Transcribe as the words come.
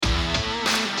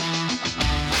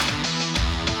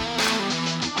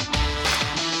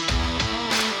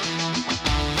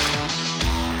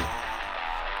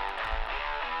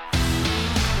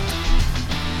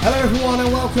everyone,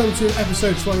 and welcome to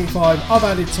episode 25 of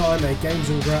Added Time, a Games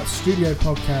and Graps studio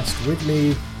podcast with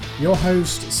me, your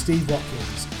host, Steve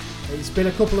Watkins. It's been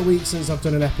a couple of weeks since I've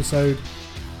done an episode.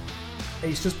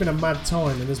 It's just been a mad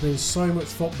time, and there's been so much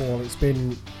football. It's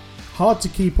been hard to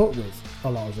keep up with a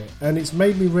lot of it, and it's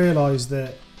made me realise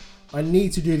that I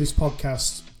need to do this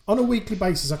podcast on a weekly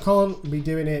basis. I can't be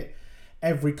doing it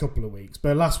every couple of weeks,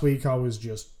 but last week I was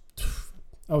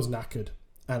knackered,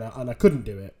 and I couldn't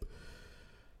do it.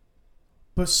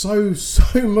 But so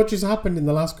much has happened in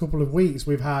the last couple of weeks.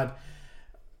 We've had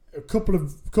a couple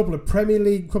of Premier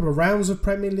League, couple of rounds of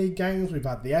Premier League games. We've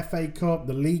had the FA Cup,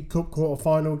 the League Cup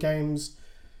quarter-final games,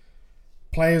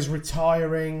 players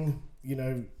retiring,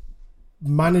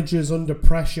 managers under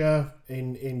pressure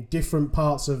in different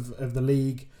parts of the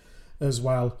league as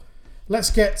well. Let's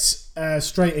get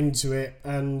straight into it.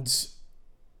 And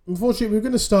unfortunately, we're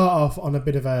going to start off on a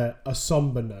bit of a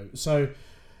somber note. So,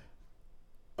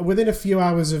 within a few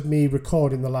hours of me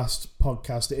recording the last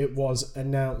podcast, it was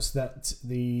announced that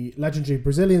the legendary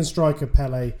Brazilian striker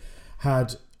Pelé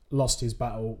had lost his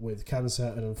battle with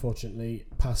cancer and unfortunately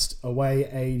passed away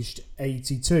aged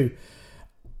 82.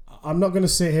 I'm not going to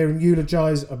sit here and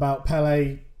eulogise about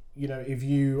Pelé. If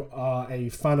you are a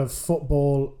fan of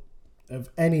football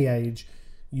of any age,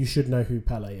 you should know who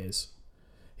Pelé is.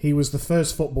 He was the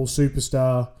first football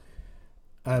superstar,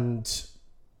 and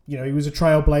he was a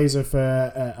trailblazer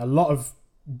for a lot of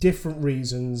different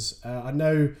reasons. I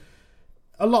know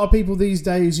a lot of people these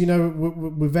days,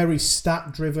 we're very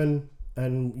stat driven,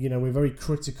 and we're very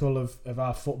critical of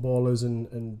our footballers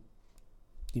and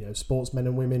sportsmen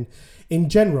and women in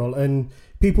general. And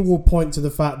people will point to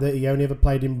the fact that he only ever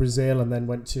played in Brazil and then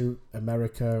went to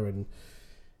America and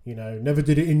never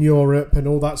did it in Europe and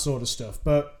all that sort of stuff.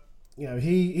 But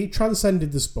he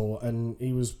transcended the sport, and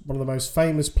he was one of the most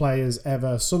famous players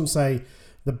ever. Some say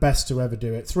the best to ever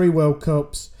do it. 3 World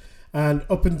Cups, and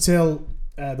up until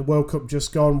the World Cup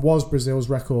just gone, was Brazil's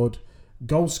record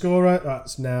goal scorer.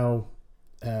 That's now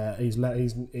he's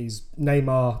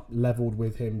Neymar levelled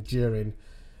with him during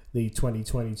the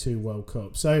 2022 World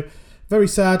Cup. So very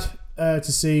sad to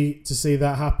see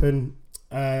that happen.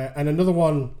 And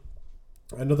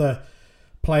another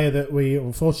player that we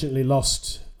unfortunately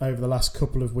lost over the last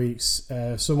couple of weeks,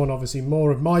 someone obviously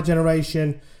more of my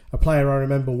generation, a player I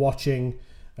remember watching,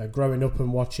 growing up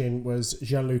and watching, was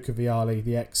Gianluca Vialli,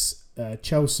 the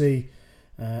ex-Chelsea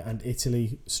and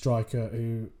Italy striker,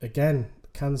 who, again,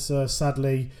 cancer,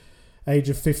 sadly, age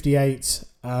of 58.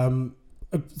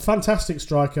 A fantastic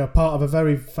striker, part of a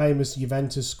very famous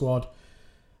Juventus squad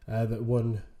that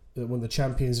won the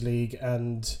Champions League,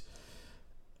 and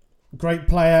great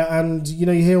player. And you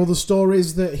hear all the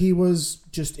stories that he was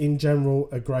just in general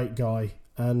a great guy,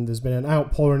 and there's been an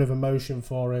outpouring of emotion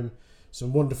for him.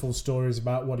 Some wonderful stories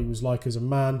about what he was like as a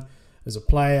man, as a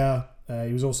player.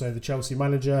 He was also the Chelsea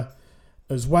manager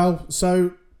as well.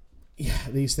 So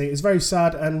these things, it's very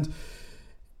sad. And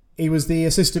he was the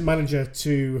assistant manager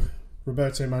to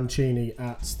Roberto Mancini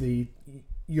at the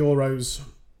Euros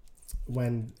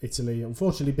when Italy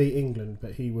unfortunately beat England,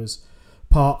 but he was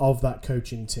part of that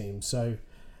coaching team. So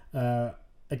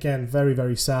again, very,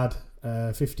 very sad.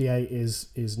 58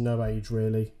 is no age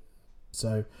really.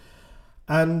 So,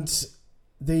 and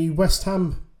the West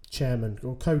Ham chairman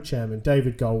or co-chairman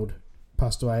David Gold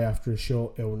passed away after a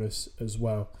short illness as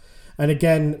well. And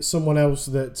again, someone else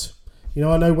that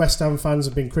I know West Ham fans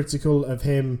have been critical of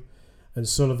him and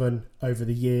Sullivan over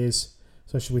the years,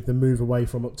 especially with the move away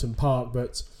from Upton Park.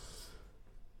 But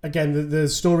again, the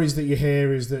stories that you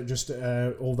hear is that just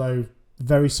although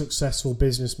very successful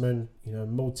businessman,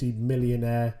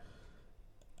 multi-millionaire,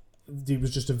 he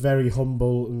was just a very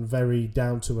humble and very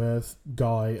down-to-earth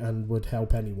guy and would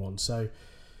help anyone. So,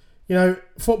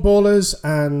 footballers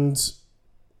and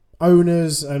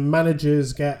owners and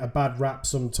managers get a bad rap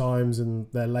sometimes, and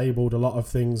they're labelled a lot of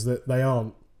things that they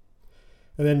aren't.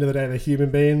 At the end of the day, they're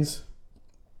human beings.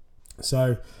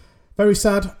 So, very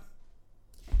sad.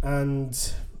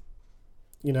 And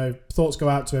thoughts go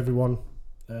out to everyone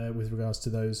with regards to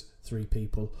those 3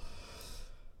 people.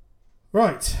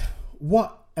 Right,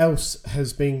 what else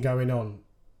has been going on?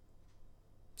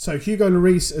 So Hugo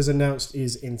Lloris has announced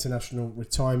his international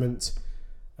retirement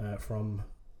from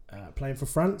playing for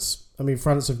France. I mean,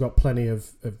 France have got plenty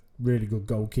of really good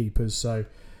goalkeepers, so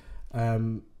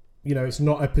it's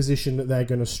not a position that they're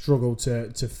going to struggle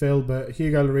to fill. But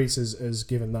Hugo Lloris has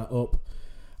given that up.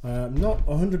 Not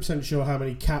 100% sure how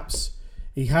many caps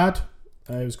he had.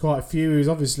 It was quite a few.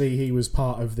 He was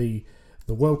part of the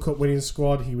World Cup winning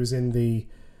squad. He was in the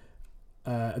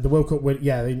World Cup win.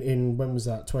 Yeah, in when was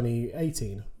that?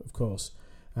 2018, of course.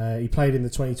 He played in the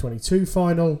 2022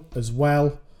 final as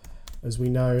well. as we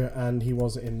know, and he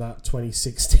wasn't in that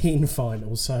 2016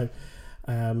 final. So,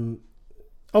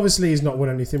 obviously, he's not won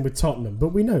anything with Tottenham, but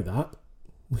we know that.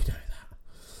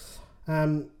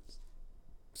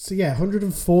 So,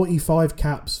 145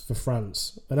 caps for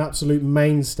France, an absolute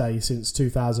mainstay since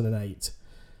 2008.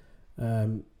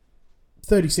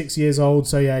 36 years old,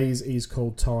 so he's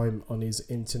called time on his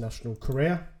international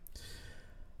career.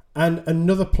 And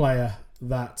another player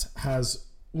that has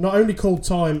not only called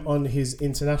time on his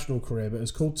international career, but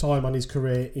has called time on his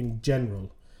career in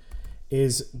general,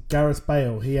 is Gareth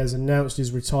Bale. He has announced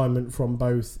his retirement from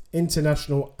both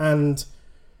international and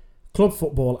club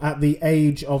football at the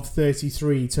age of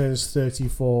 33, turns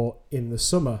 34 in the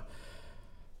summer.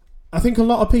 I think a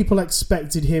lot of people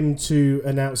expected him to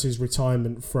announce his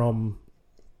retirement from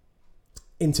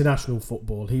international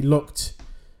football. He looked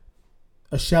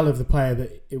a shell of the player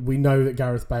that we know that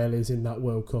Gareth Bale is in that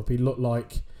World Cup. He looked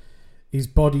like his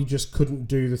body just couldn't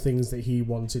do the things that he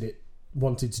wanted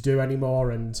to do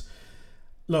anymore. And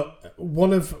look,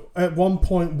 at one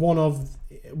point one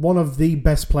of the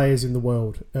best players in the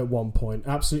world at one point.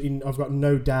 Absolutely, I've got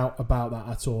no doubt about that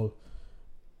at all.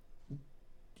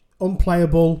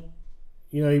 Unplayable.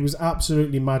 He was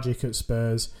absolutely magic at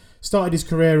Spurs. Started his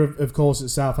career, of course, at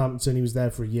Southampton. He was there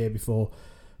for a year before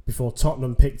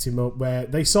Tottenham picked him up, where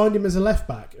they signed him as a left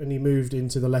back, and he moved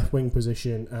into the left wing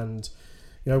position. And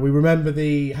we remember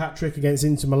the hat trick against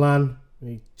Inter Milan.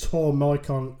 He tore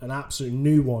Maicon an absolute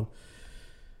new one,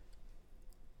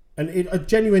 and it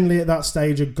genuinely at that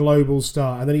stage a global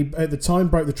star. And then he at the time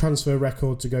broke the transfer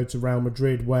record to go to Real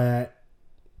Madrid, where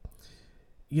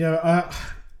he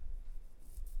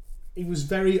was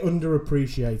very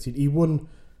underappreciated. He won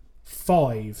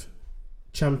 5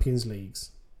 Champions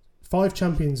Leagues. 5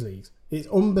 Champions Leagues. It's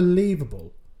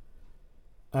unbelievable.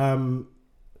 I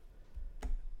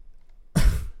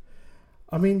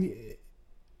mean,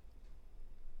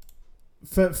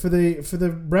 for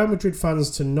the Real Madrid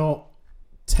fans to not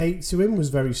take to him was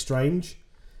very strange.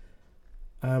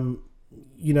 Whether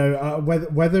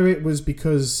it was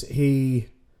because he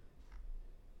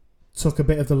took a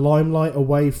bit of the limelight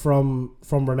away from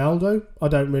Ronaldo, I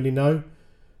don't really know.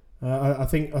 I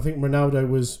think Ronaldo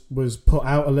was put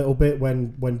out a little bit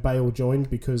when Bale joined,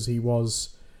 because he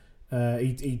was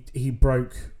he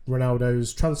broke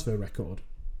Ronaldo's transfer record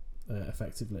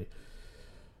effectively.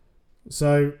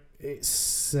 So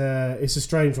it's a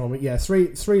strange one, but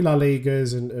three La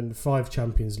Ligas and 5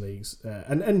 Champions Leagues,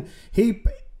 and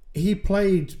he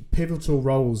played pivotal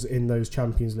roles in those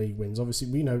Champions League wins. Obviously,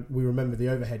 we remember the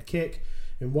overhead kick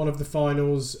in one of the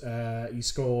finals. He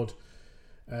scored.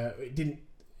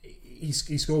 He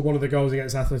scored one of the goals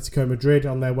against Atletico Madrid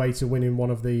on their way to winning one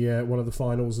of the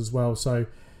finals as well. So,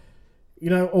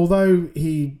 although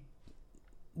he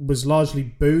was largely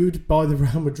booed by the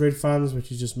Real Madrid fans,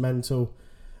 which is just mental,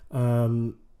 he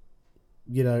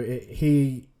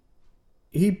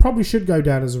probably should go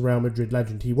down as a Real Madrid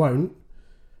legend. He won't,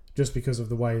 just because of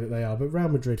the way that they are. But Real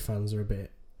Madrid fans are a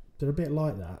bit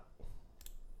like that.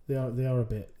 They're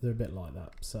a bit like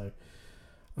that. So,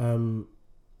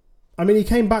 he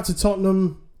came back to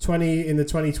Tottenham in the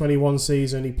 2021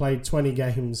 season. He played 20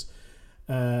 games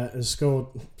and scored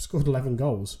 11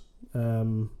 goals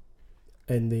in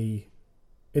the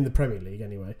Premier League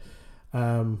anyway.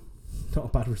 Not a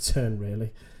bad return,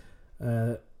 really.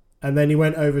 And then he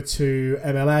went over to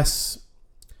MLS,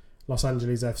 Los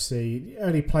Angeles FC.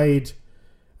 Only played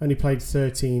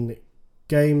 13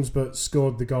 games, but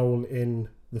scored the goal in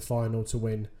the final to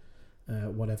win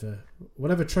whatever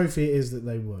trophy it is that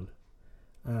they won.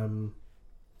 I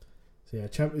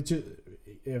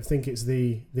think it's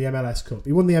the MLS Cup.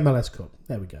 He won the MLS Cup.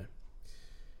 There we go.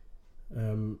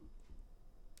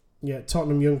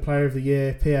 Tottenham Young Player of the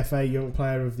Year, PFA Young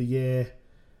Player of the Year.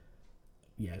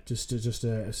 Just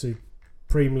a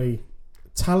supremely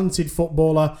talented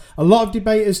footballer. A lot of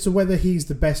debate as to whether he's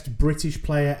the best British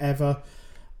player ever.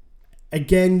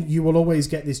 Again, you will always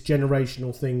get this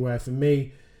generational thing where, for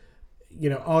me,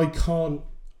 I can't.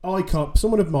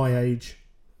 Someone of my age,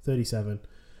 37,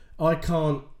 I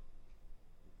can't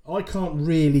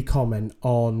really comment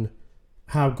on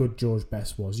how good George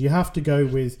Best was. You have to go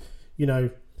with,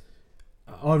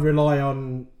 I rely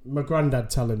on my granddad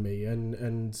telling me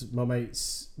and my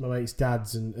mates'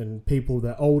 dads and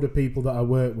older people that I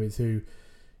work with who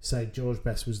say George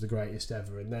Best was the greatest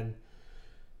ever. And then,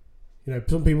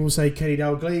 some people will say Kenny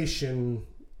Dalglish, and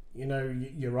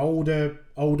your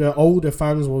older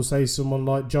fans will say someone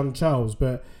like John Charles.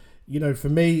 But for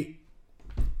me,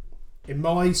 in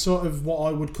my sort of what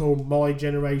I would call my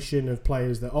generation of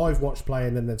players that I've watched play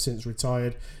and then they've since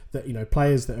retired, that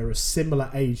players that are a similar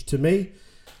age to me,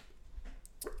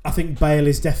 I think Bale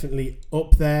is definitely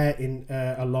up there in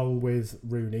along with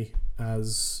Rooney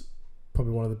as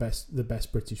probably one of the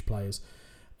best British players.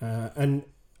 And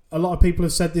a lot of people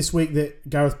have said this week that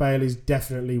Gareth Bale is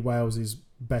definitely Wales's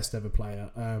best ever player.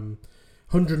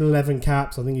 111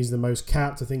 caps. I think he's the most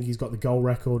capped. I think he's got the goal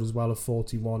record as well of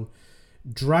 41.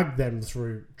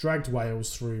 Dragged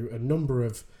Wales through a number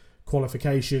of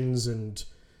qualifications and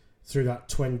through that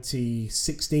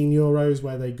 2016 Euros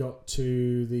where they got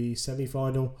to the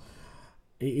semi-final.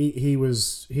 He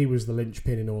was the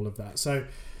linchpin in all of that. So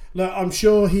look, I'm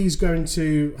sure he's going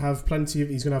to have plenty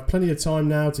of time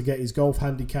now to get his golf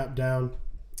handicap down.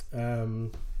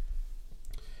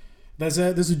 There's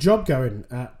a job going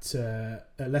at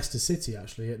Leicester City,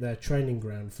 actually, at their training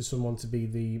ground for someone to be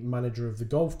the manager of the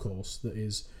golf course that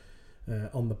is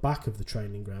on the back of the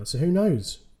training ground. So who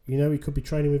knows? He could be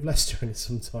training with Leicester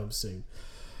sometime soon.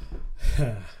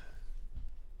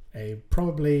 He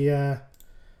probably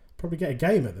get a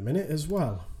game at the minute as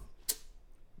well.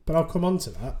 But I'll come on to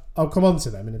that. I'll come on to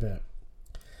them in a bit.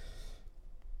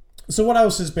 So what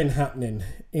else has been happening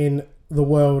in the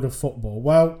world of football?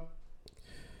 Well,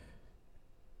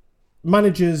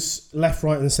 managers left,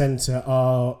 right and centre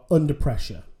are under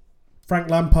pressure. Frank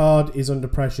Lampard is under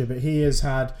pressure, but he has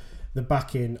had the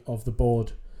backing of the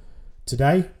board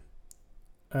today.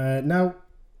 Now,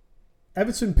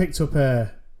 Everton picked up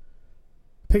a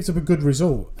good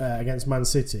result against Man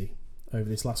City over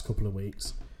this last couple of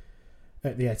weeks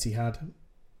at the Etihad,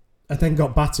 and then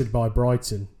got battered by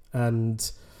Brighton.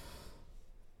 And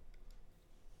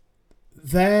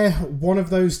they're one of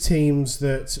those teams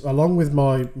that, along with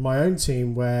my own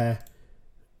team, where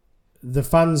the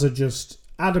fans are just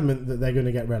adamant that they're going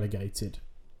to get relegated.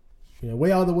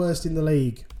 We are the worst in the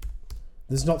league.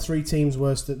 There's not three teams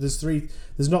worse.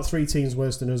 There's not three teams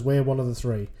worse than us. We're one of the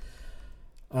three.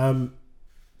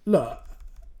 Look,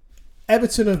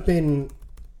 Everton have been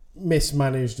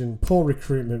mismanaged and poor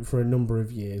recruitment for a number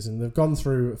of years, and they've gone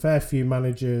through a fair few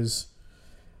managers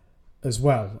as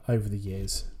well over the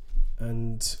years.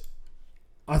 And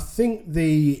I think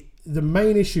the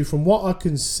main issue, from what I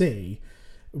can see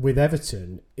with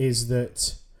Everton, is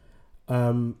that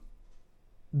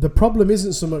the problem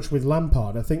isn't so much with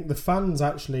Lampard. I think the fans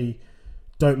actually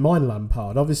don't mind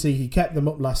Lampard. Obviously, he kept them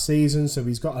up last season, so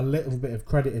he's got a little bit of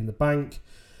credit in the bank.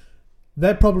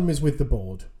 Their problem is with the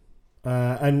board.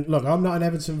 And look, I'm not an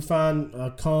Everton fan. I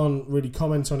can't really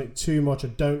comment on it too much. I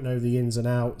don't know the ins and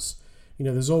outs.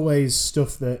 There's always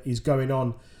stuff that is going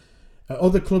on at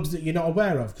other clubs that you're not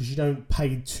aware of because you don't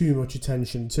pay too much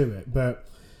attention to it. But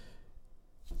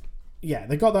yeah,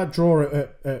 they got that draw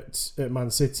at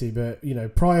Man City. But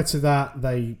prior to that,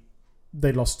 they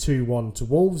lost 2-1 to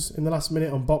Wolves in the last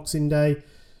minute on Boxing Day.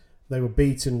 They were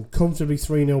beaten comfortably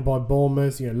 3-0 by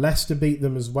Bournemouth. Leicester beat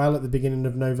them as well at the beginning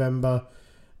of November.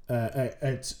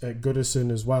 At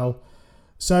Goodison as well.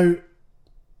 So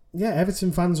yeah,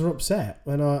 Everton fans are upset,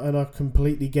 and I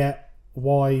completely get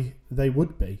why they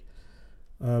would be.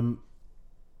 Now,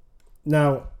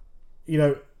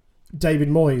 David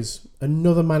Moyes,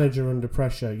 another manager under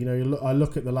pressure. I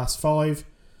look at the last five.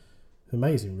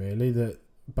 Amazing, really, that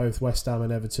both West Ham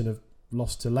and Everton have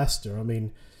lost to Leicester. I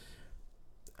mean,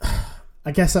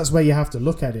 I guess that's where you have to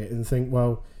look at it and think,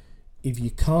 well, if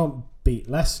you can't beat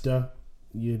Leicester,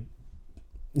 you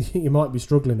might be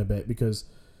struggling a bit because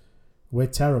we're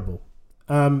terrible.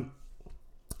 Another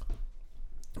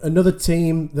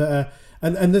team that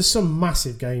and there's some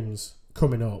massive games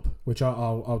coming up, which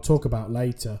I'll talk about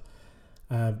later.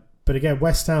 But again,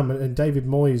 West Ham and David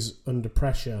Moyes under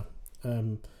pressure.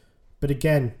 But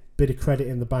again, bit of credit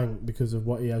in the bank because of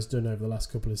what he has done over the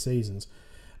last couple of seasons.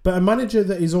 But a manager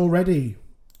that is already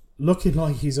looking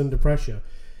like he's under pressure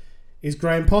is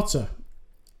Graham Potter.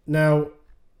 Now,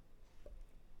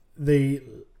 the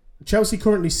Chelsea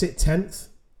currently sit 10th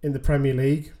in the Premier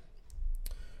League,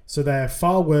 so they're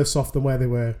far worse off than where they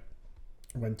were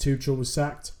when Tuchel was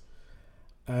sacked.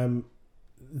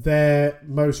 Their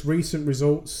most recent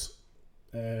results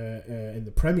in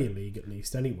the Premier League, at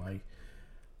least anyway,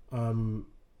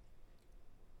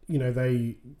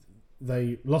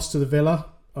 they lost to the Villa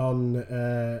on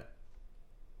the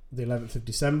 11th of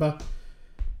December.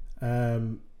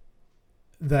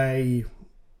 They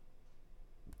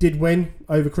did win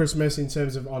over Christmas in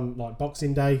terms of on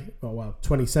Boxing Day.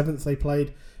 27th they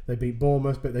played. They beat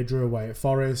Bournemouth, but they drew away at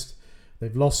Forest.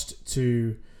 They've lost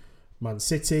to Man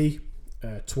City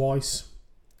twice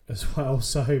as well.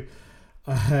 So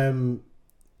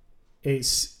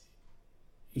it's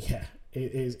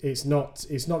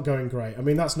not going great. I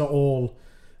mean, that's not all.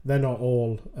 They're not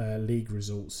all league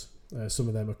results. Some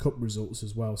of them are cup results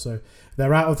as well. So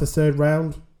they're out of the third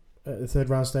round at the third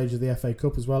round stage of the FA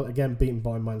Cup as well. Again, beaten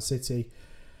by Man City.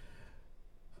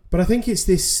 But I think it's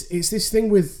this thing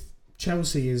with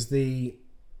Chelsea is the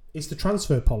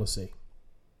transfer policy.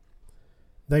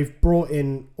 They've brought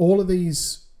in all of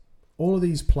these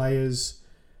players,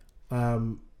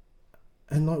 and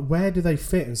like, where do they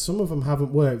fit? And some of them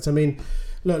haven't worked. I mean,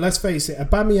 look, let's face it.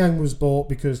 Aubameyang was bought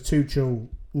because Tuchel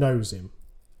knows him,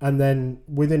 and then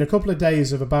within a couple of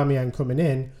days of Aubameyang coming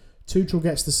in, Tuchel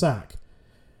gets the sack.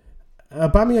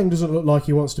 Aubameyang doesn't look like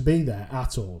he wants to be there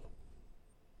at all.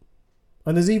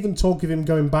 And there's even talk of him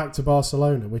going back to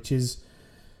Barcelona, which is,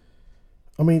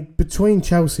 I mean, between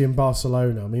Chelsea and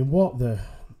Barcelona, I mean, what the...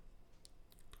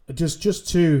 Just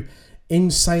two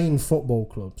insane football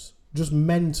clubs. Just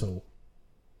mental.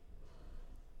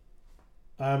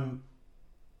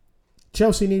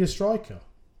 Chelsea need a striker.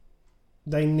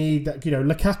 They need that,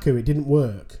 Lukaku, it didn't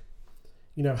work.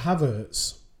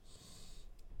 Havertz,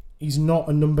 he's not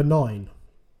a number 9.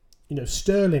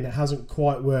 Sterling, it hasn't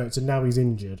quite worked and now he's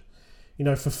injured.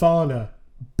 Fofana,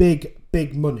 big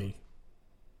money.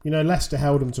 Leicester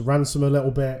held him to ransom a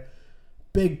little bit.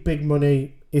 Big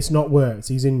money. It's not worked.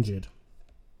 He's injured.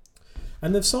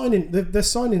 And they're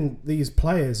signing these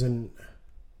players, and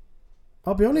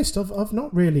I'll be honest, I've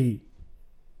not really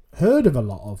heard of a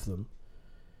lot of them.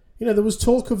 There was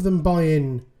talk of them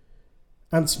buying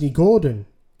Anthony Gordon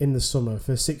in the summer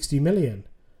for 60 million.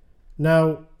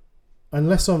 Now,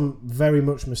 unless I'm very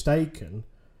much mistaken,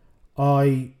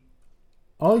 I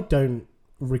don't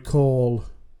recall.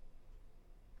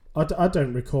 I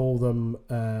don't recall them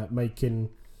making.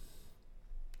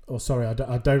 Oh, sorry, I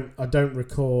don't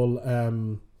recall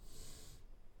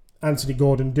Anthony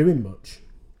Gordon doing much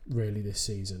really this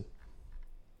season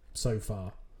so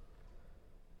far.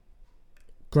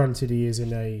 Granted, he is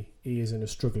in a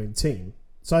struggling team.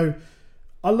 So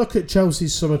I look at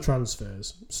Chelsea's summer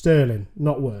transfers. Sterling,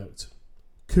 not worked.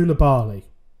 Koulibaly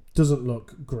doesn't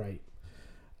look great.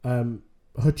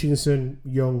 Hutchinson,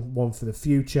 young, one for the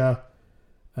future.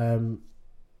 I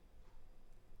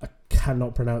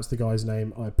cannot pronounce the guy's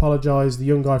name. I apologise. The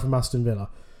young guy from Aston Villa.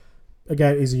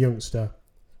 Again, he's a youngster.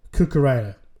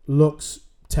 Cucurella looks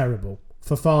terrible.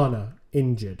 Fofana,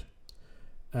 injured.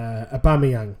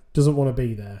 Aubameyang doesn't want to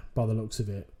be there by the looks of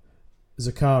it.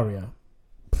 Zakaria,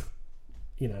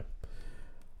 and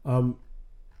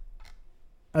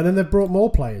then they've brought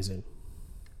more players in.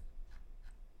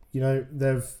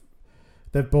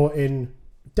 They've brought in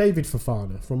David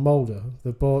Fofana from Molde.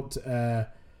 They've bought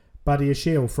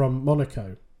Badiashile from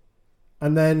Monaco.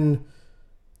 And then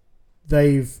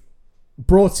they've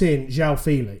brought in João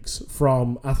Felix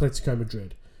from Atletico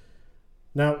Madrid.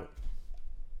 Now,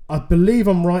 I believe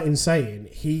I'm right in saying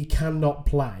he cannot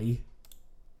play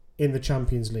in the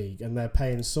Champions League, and they're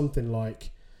paying something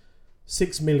like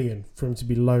 6 million for him to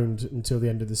be loaned until the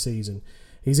end of the season.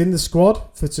 He's in the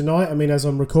squad for tonight. I mean, as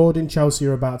I'm recording, Chelsea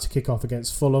are about to kick off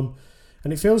against Fulham,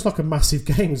 and it feels like a massive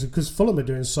game because Fulham are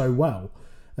doing so well.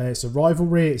 It's a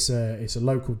rivalry. It's a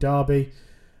local derby.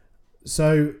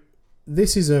 So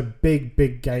this is a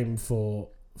big game for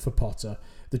Potter.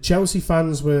 The Chelsea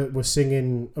fans were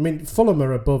singing. I mean, Fulham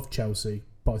are above Chelsea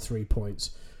by 3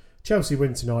 points. Chelsea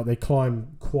win tonight. They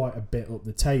climb quite a bit up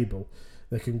the table.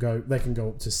 They can go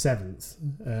up to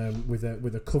 7th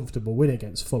with a comfortable win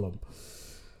against Fulham.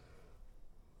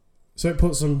 So it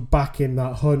puts them back in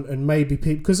that hunt, and maybe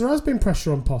people, because there has been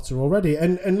pressure on Potter already.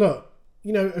 And look,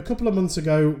 a couple of months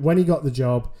ago when he got the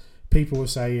job, people were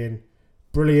saying,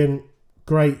 brilliant,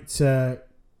 great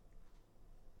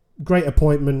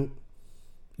appointment,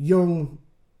 young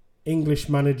English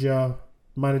manager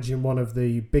managing one of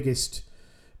the biggest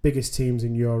teams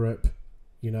in Europe.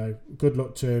 Good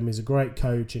luck to him. He's a great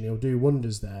coach and he'll do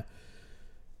wonders there.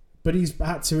 But he's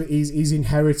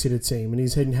inherited a team, and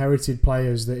he's inherited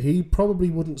players that he probably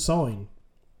wouldn't sign.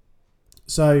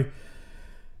 So,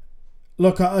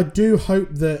 look, I do hope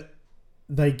that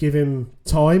they give him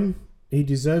time. He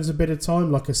deserves a bit of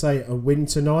time. Like I say, a win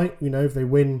tonight. If they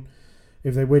win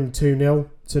 2-0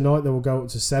 tonight, they will go up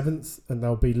to 7th, and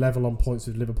they'll be level on points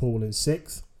with Liverpool in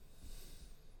 6th.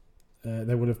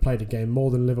 They would have played a game more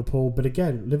than Liverpool, but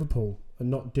again, Liverpool are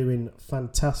not doing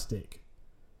fantastic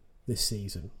this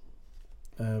season.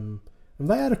 And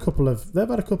they've had a couple of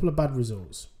bad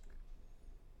results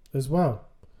as well.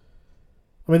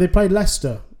 I mean, they played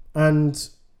Leicester, and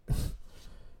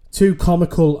 2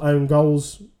 comical own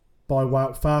goals by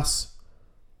Wout Faes.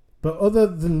 But other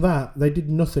than that, they did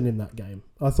nothing in that game.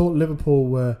 I thought Liverpool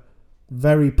were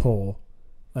very poor,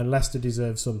 and Leicester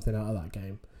deserved something out of that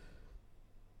game.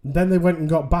 And then they went and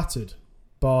got battered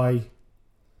by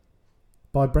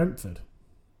Brentford.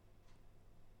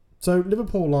 So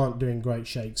Liverpool aren't doing great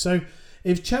shakes. So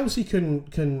if Chelsea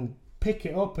can pick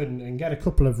it up and get a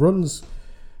couple of runs,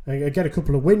 and get a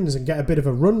couple of wins and get a bit of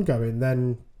a run going,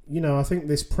 then I think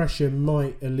this pressure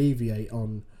might alleviate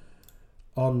on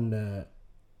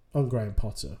Graham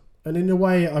Potter. And in a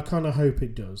way, I kind of hope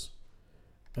it does.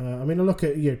 I look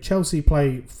at Chelsea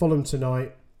play Fulham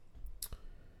tonight,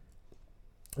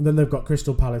 and then they've got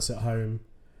Crystal Palace at home,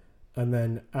 and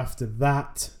then after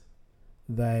that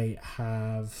they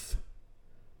have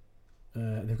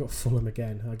they've got Fulham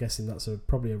again. I'm guessing that's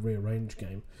probably a rearranged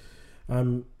game.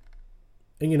 And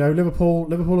Liverpool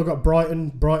have got Brighton.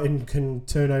 Brighton can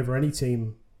turn over any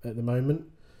team at the moment.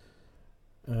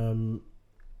 And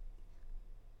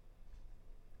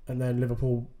then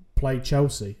Liverpool played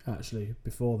Chelsea actually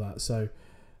before that. So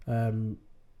look,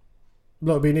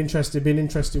 it'll be an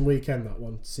interesting weekend, that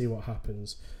one, to see what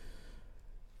happens.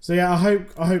 So yeah, I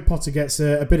hope Potter gets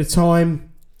a bit of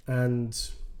time, and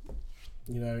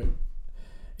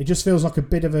it just feels like a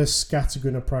bit of a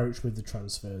scattergun approach with the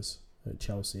transfers at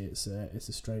Chelsea. It's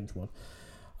a strange one.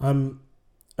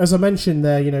 As I mentioned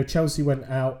there, Chelsea went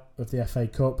out of the FA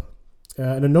Cup,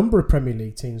 and a number of Premier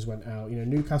League teams went out.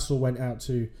 Newcastle went out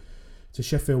to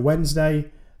Sheffield Wednesday.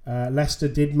 Leicester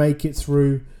did make it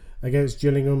through against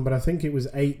Gillingham, but I think it was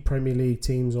 8 Premier League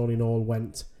teams all in all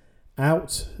went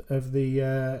out of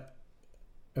the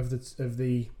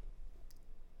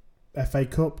FA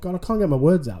Cup. God, I can't get my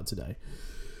words out today.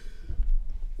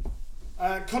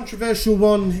 Controversial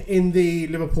one in the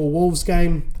Liverpool-Wolves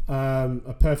game.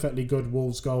 A perfectly good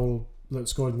Wolves goal that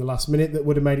scored in the last minute that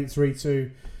would have made it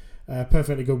 3-2.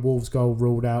 Perfectly good Wolves goal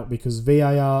ruled out because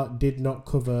VAR did not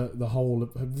cover the whole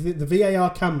of... The VAR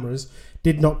cameras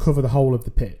did not cover the whole of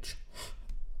the pitch.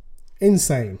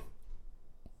 Insane.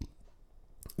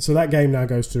 So that game now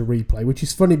goes to a replay, which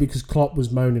is funny because Klopp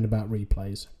was moaning about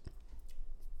replays.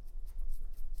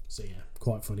 So yeah,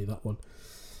 quite funny, that one.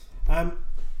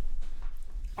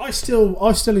 I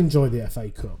still enjoy the FA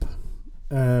Cup,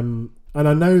 and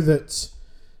I know that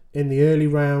in the early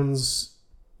rounds,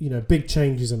 big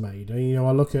changes are made. And,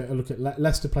 I look at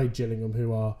Leicester played Gillingham,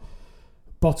 who are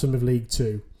bottom of League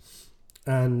 2,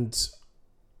 and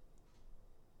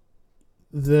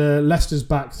the Leicester's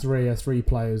back three are 3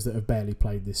 players that have barely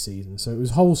played this season. So it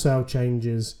was wholesale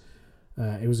changes.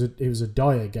 It was a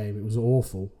dire game. It was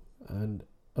awful, and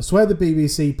I swear the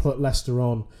BBC put Leicester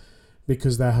on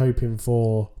because they're hoping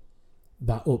for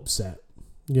that upset.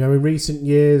 In recent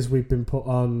years, we've been put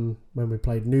on when we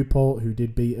played Newport, who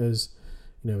did beat us.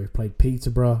 We've played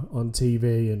Peterborough on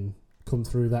TV and come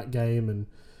through that game. And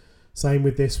same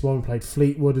with this one. We played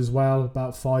Fleetwood as well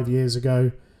about 5 years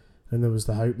ago. And there was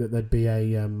the hope that there'd be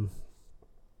an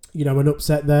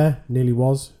upset there. Nearly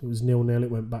was. It was 0-0.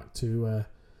 It went back to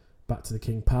the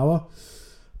King Power.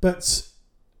 But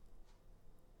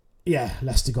yeah,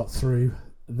 Leicester got through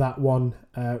that one.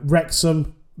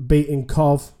 Wrexham beating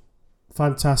Cov,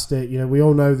 fantastic. We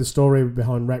all know the story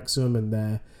behind Wrexham and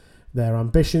their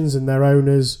ambitions and their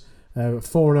owners.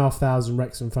 4,500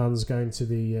 Wrexham fans going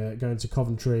to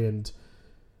Coventry, and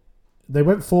they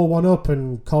went 4-1 up,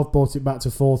 and Cov brought it back to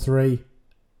 4-3.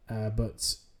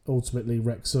 But ultimately,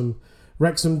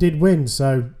 Wrexham did win.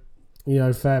 So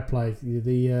fair play.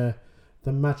 The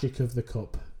magic of the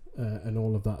cup and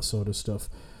all of that sort of stuff.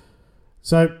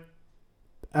 So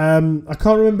I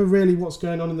can't remember really what's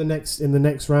going on in the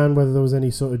next round, whether there was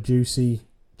any sort of juicy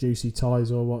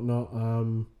ties or whatnot.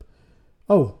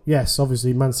 Oh yes,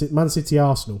 obviously Man City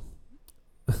Arsenal.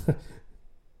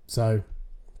 So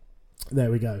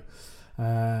there we go.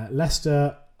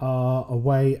 Leicester are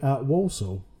away at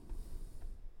Walsall,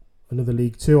 another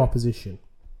League 2 opposition.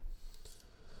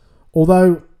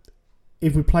 Although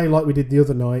if we play like we did the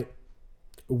other night,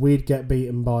 we'd get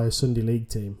beaten by a Sunday League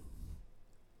team.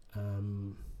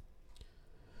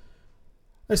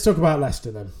 Let's talk about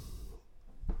Leicester then.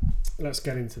 Let's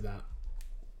get into that.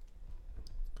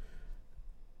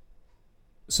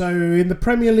 So in the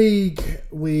Premier League,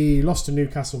 we lost to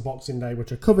Newcastle Boxing Day,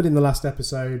 which I covered in the last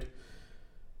episode.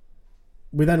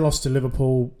 We then lost to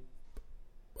Liverpool.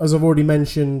 As I've already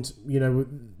mentioned,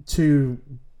 2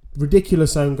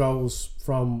 ridiculous own goals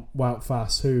from Wout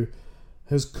Faes, who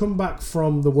has come back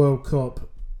from the World Cup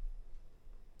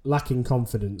lacking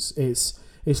confidence. It's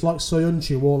like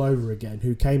Soyuncu all over again,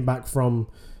 who came back from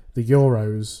the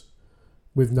Euros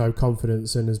with no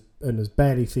confidence and has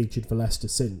barely featured for Leicester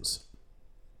since.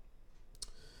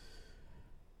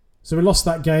 So we lost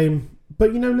that game.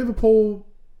 But, Liverpool,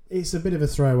 it's a bit of a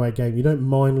throwaway game. You don't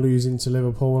mind losing to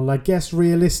Liverpool. And I guess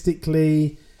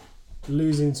realistically,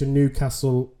 losing to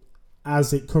Newcastle,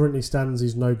 as it currently stands,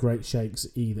 is no great shakes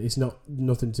either. It's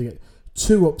nothing to get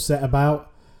too upset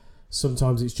about.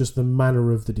 Sometimes it's just the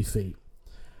manner of the defeat.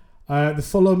 The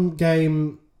Fulham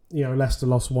game, Leicester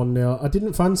lost 1-0. I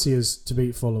didn't fancy us to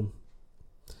beat Fulham.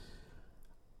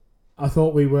 I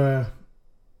thought we were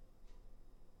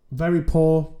very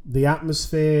poor. The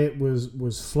atmosphere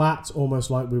was flat, almost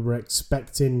like we were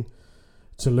expecting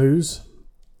to lose.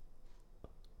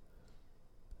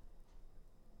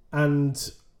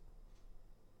 And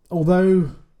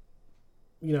although,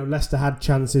 Leicester had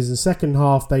chances in the second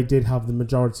half, they did have the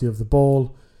majority of the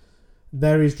ball.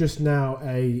 There is just now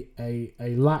a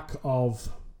lack of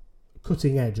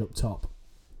cutting edge up top.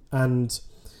 And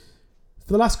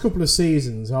for the last couple of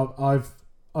seasons,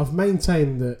 I've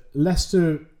maintained that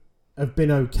Leicester have been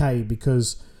okay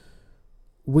because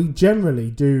we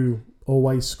generally do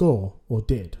always score, or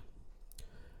did.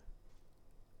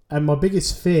 And my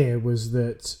biggest fear was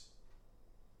that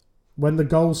when the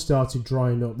goals started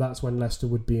drying up, that's when Leicester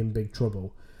would be in big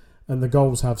trouble. And the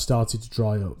goals have started to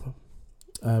dry up.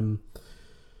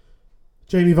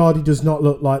 Jamie Vardy does not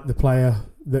look like the player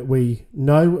that we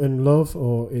know and love,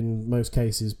 or in most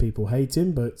cases people hate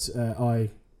him, but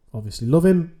I obviously love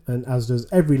him, and as does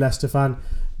every Leicester fan.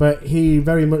 But he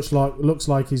very much looks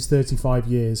like he's 35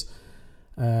 years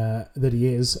that he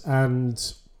is, and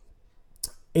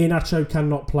Iheanacho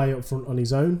cannot play up front on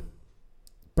his own.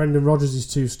 Brendan Rodgers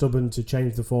is too stubborn to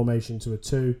change the formation to a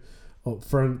 2 up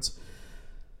front.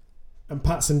 And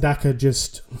Patson Daka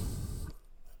just...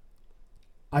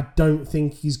 I don't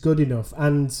think he's good enough.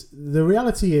 And the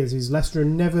reality is Leicester are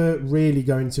never really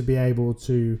going to be able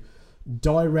to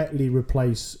directly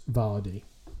replace Vardy.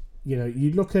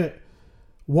 You look at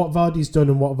what Vardy's done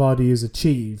and what Vardy has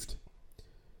achieved.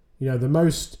 The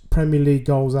most Premier League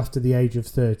goals after the age of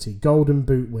 30. Golden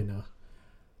Boot winner.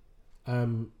 A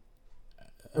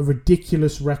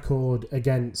ridiculous record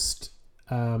against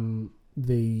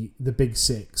the Big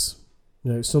Six.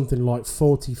 Something like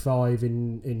 45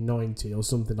 in 90 or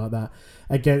something like that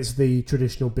against the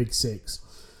traditional Big Six.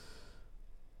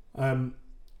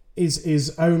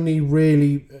 Is only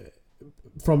really,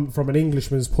 from an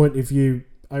Englishman's point of view,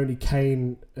 only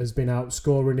Kane has been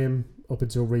outscoring him up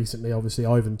until recently. Obviously,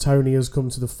 Ivan Toney has come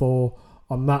to the fore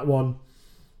on that one.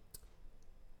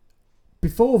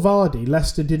 Before Vardy,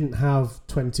 Leicester didn't have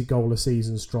 20 goal a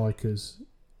season strikers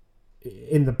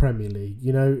in the Premier League.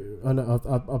 And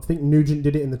I think Nugent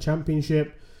did it in the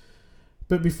Championship.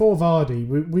 But before Vardy,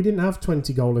 we didn't have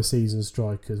 20 goal a season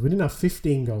strikers. We didn't have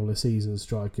 15 goal a season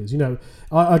strikers.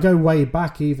 I go way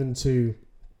back even to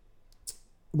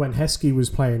when Heskey was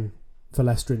playing for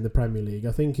Leicester in the Premier League.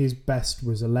 I think his best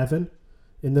was 11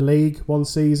 in the league one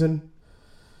season.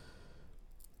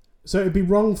 So it'd be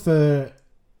wrong for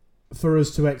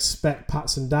us to expect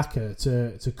Patson Daka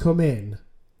to come in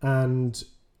and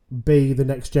be the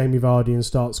next Jamie Vardy and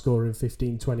start scoring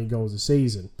 15, 20 goals a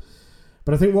season.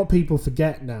 But I think what people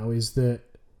forget now is that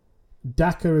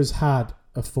Daka has had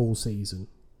a full season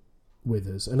with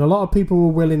us. And a lot of people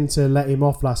were willing to let him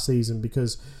off last season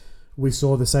because we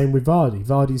saw the same with Vardy.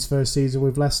 Vardy's first season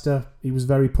with Leicester, he was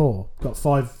very poor. Got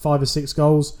five or six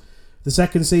goals. The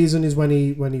second season is when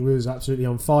he was absolutely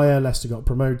on fire. Leicester got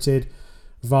promoted.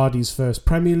 Vardy's first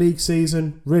Premier League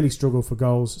season, really struggled for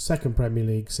goals. Second Premier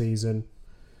League season,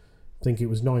 I think it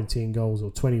was 19 goals or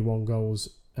 21 goals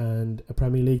and a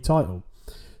Premier League title.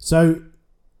 So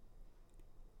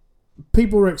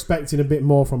people were expecting a bit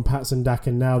more from Patson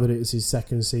Daka now that it's his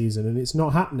second season, and it's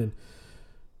not happening.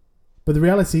 But the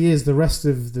reality is the rest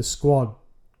of the squad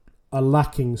are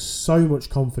lacking so much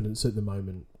confidence at the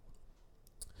moment.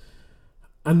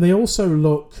 And they also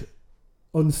look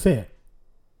unfit.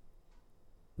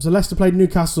 So Leicester played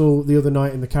Newcastle the other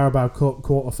night in the Carabao Cup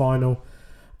quarter-final,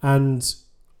 and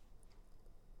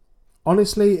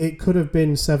honestly, it could have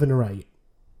been 7 or 8.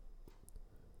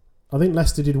 I think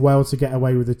Leicester did well to get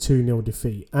away with a 2-0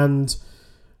 defeat. And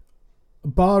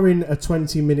barring a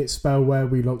 20-minute spell where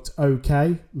we looked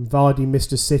okay, Vardy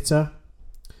missed a sitter,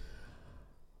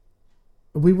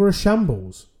 we were a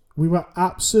shambles. We were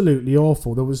absolutely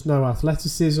awful. There was no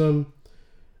athleticism.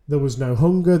 There was no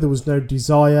hunger. There was no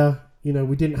desire.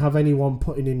 We didn't have anyone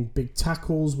putting in big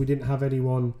tackles. We didn't have any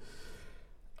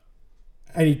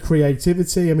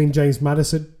creativity. I mean, James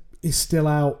Maddison is still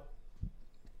out.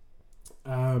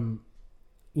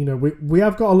 We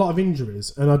have got a lot of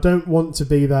injuries, and I don't want to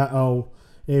be that,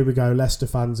 here we go, Leicester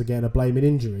fans are getting a blame in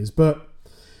injuries. But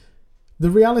the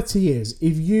reality is,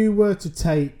 if you were to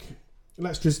take,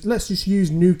 let's just use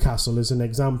Newcastle as an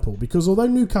example, because although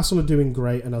Newcastle are doing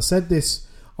great, and I said this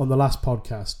on the last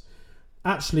podcast,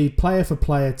 actually player for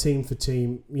player, team for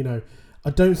team, I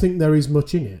don't think there is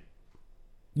much in it.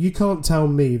 You can't tell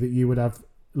me that you would have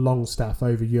Longstaff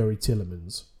over Yuri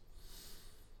Tillemans,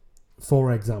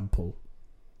 for example.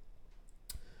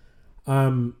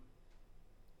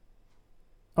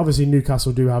 obviously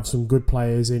Newcastle do have some good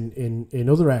players in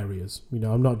other areas. You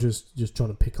know, I'm not just trying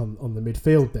to pick on the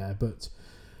midfield there, but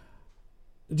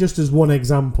just as one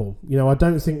example, you know, I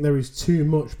don't think there is too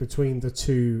much between the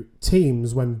two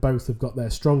teams when both have got their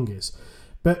strongest.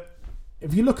 But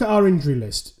if you look at our injury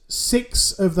list,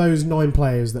 6 of those 9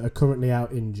 players that are currently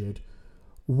out injured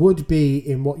would be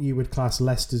in what you would class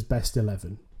Leicester's best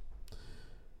 11.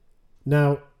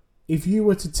 Now, if you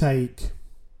were to take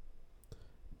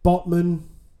Botman,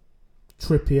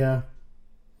 Trippier,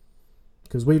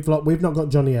 because we've not got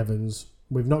Johnny Evans,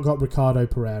 we've not got Ricardo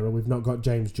Pereira, we've not got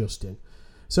James Justin.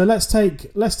 So let's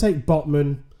take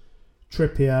Botman,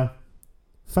 Trippier,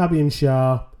 Fabian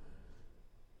Schär,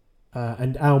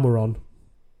 and Almiron,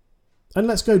 and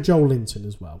let's go Joel Linton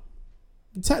as well.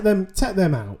 Take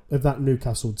them out of that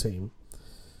Newcastle team.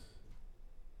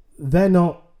 They're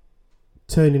not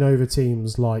turning over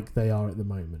teams like they are at the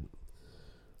moment.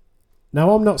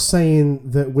 Now, I'm not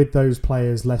saying that with those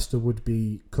players, Leicester would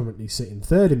be currently sitting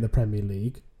third in the Premier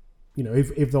League, you know,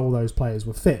 if all those players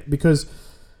were fit, because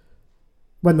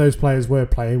when those players were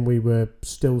playing, we were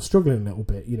still struggling a little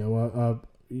bit. You know,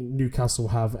 Newcastle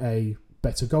have a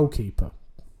better goalkeeper,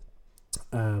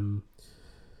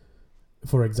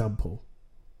 for example.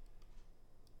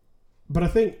 But I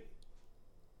think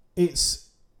it's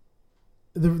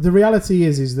the reality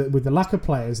is that with the lack of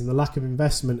players and the lack of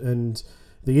investment and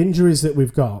the injuries that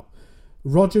we've got,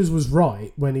 Rodgers was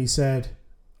right when he said,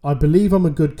 I believe I'm a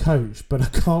good coach, but I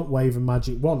can't wave a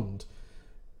magic wand.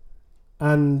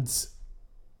 And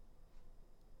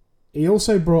he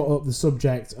also brought up the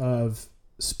subject of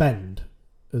spend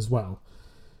as well.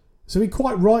 So he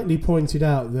quite rightly pointed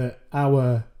out that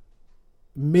our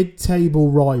mid-table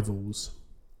rivals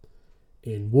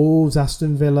in Wolves,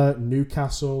 Aston Villa,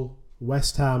 Newcastle,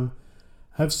 West Ham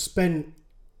have spent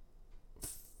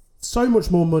so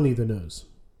much more money than us.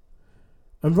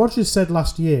 And Rodgers said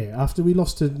last year, after we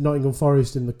lost to Nottingham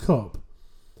Forest in the Cup,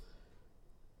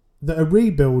 that a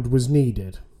rebuild was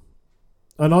needed.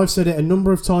 And I've said it a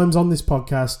number of times on this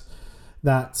podcast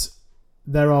that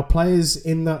there are players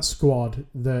in that squad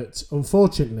that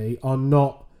unfortunately are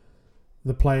not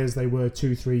the players they were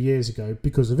 2-3 years ago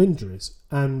because of injuries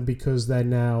and because they're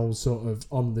now sort of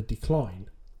on the decline.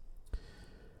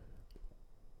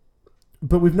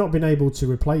 But we've not been able to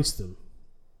replace them.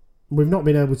 We've not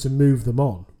been able to move them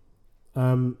on.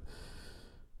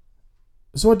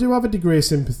 So I do have a degree of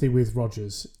sympathy with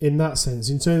Rodgers in that sense,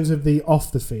 in terms of the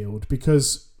off the field,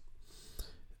 because,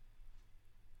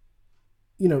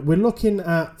 you know, we're looking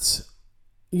at,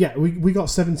 we got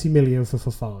 70 million for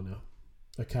Fofana,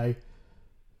 okay?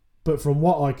 But from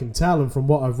what I can tell and from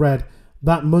what I've read,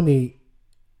 that money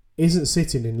isn't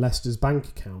sitting in Leicester's bank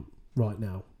account right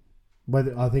now.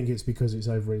 Whether I think it's because it's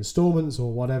over instalments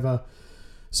or whatever.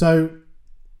 So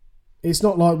it's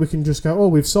not like we can just go,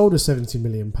 we've sold a £70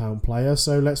 million player,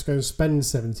 so let's go and spend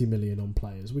 70 million on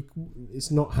players. It's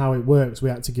not how it works.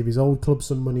 We had to give his old club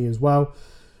some money as well.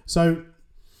 So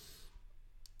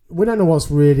we don't know what's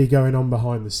really going on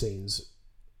behind the scenes.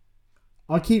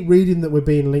 I keep reading that we're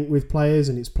being linked with players,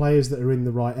 and it's players that are in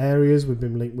the right areas. We've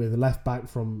been linked with a left back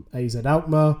from AZ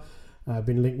Alkmaar. I've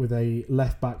been linked with a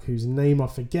left back whose name I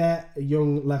forget, a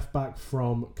young left back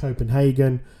from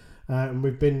Copenhagen. And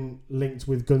we've been linked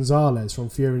with Gonzalez from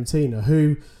Fiorentina,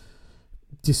 who,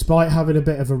 despite having a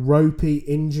bit of a ropey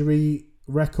injury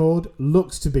record,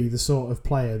 looks to be the sort of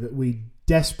player that we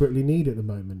desperately need at the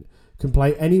moment. Can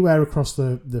play anywhere across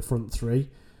the front three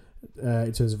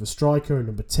in terms of a striker, a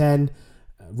number 10,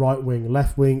 right wing,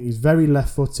 left wing. He's very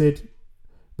left-footed,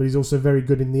 but he's also very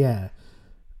good in the air.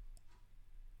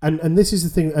 And this is the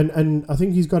thing, and I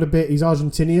think he's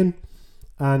Argentinian,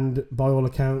 and by all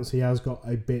accounts he has got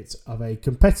a bit of a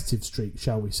competitive streak,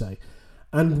 shall we say.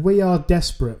 And we are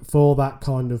desperate for that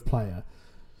kind of player.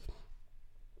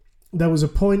 There was a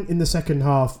point in the second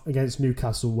half against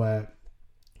Newcastle where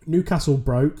Newcastle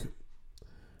broke,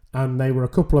 and they were a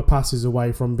couple of passes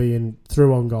away from being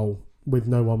through on goal with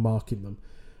no one marking them.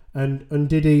 And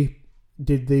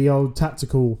did the old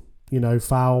tactical,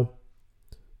 foul,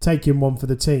 taking one for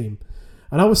the team.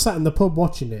 And I was sat in the pub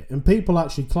watching it, and people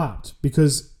actually clapped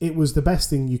because it was the best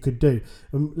thing you could do.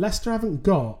 And Leicester haven't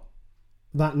got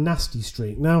that nasty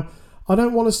streak. Now, I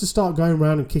don't want us to start going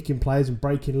around and kicking players and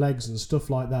breaking legs and stuff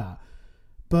like that,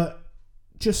 but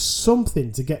just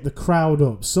something to get the crowd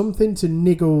up, something to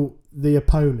niggle the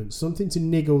opponents, something to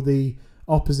niggle the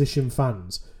opposition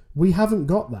fans. We haven't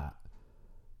got that.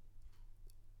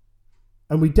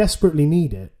 And we desperately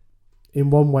need it. In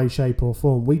one way, shape or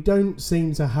form. We don't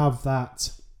seem to have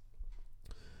that.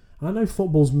 I know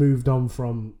football's moved on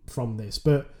from this,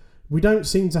 but we don't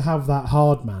seem to have that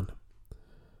hard man.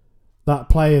 that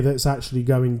player that's actually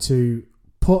going to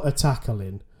put a tackle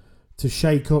in to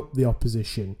shake up the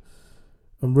opposition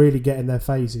and really get in their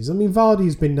faces. I mean,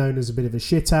 Vardy's been known as a bit of a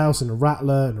shithouse and a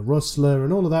rattler and a rustler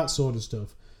and all of that sort of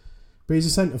stuff. But he's a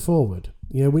centre forward.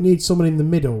 You know, we need someone in the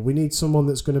middle. We need someone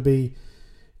that's going to be,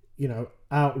 you know,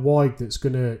 out wide, that's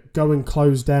going to go and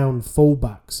close down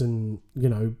fullbacks and, you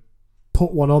know,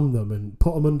 put one on them and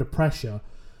put them under pressure.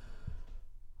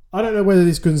 I don't know whether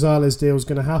this Gonzalez deal is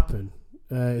going to happen.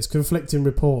 It's conflicting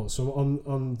reports. So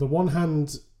on the one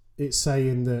hand, it's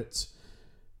saying that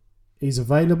he's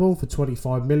available for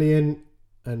 25 million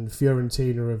and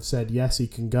Fiorentina have said yes, he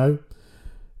can go.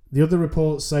 The other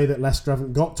reports say that Leicester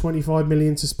haven't got 25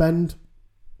 million to spend.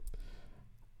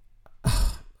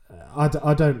 I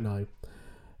don't know.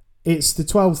 It's the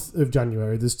 12th of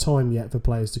January. There's time yet for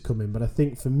players to come in. But I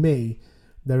think for me,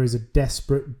 there is a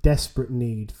desperate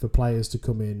need for players to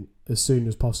come in as soon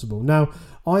as possible. Now,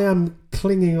 I am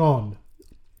clinging on,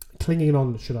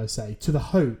 should I say, to the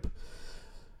hope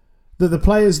that the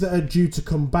players that are due to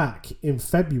come back in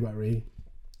February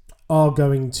are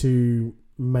going to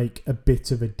make a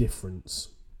bit of a difference.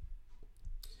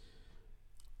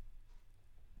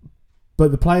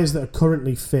 But the players that are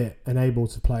currently fit and able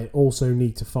to play also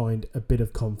need to find a bit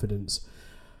of confidence.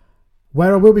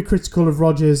 Where I will be critical of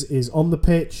Rodgers is on the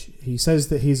pitch. He says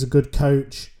that he's a good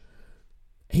coach.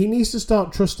 He needs to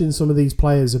start trusting some of these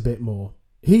players a bit more.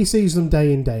 He sees them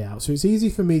day in, day out. So it's easy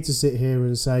for me to sit here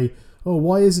and say, oh,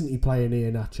 why isn't he playing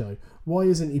Iheanacho? Why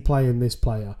isn't he playing this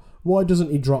player? Why doesn't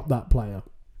he drop that player?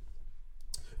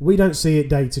 We don't see it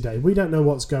day to day. We don't know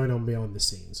what's going on behind the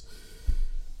scenes.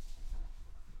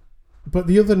 But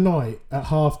the other night at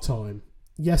half-time,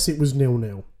 yes, it was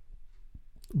 0-0.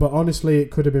 But honestly,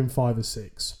 it could have been 5 or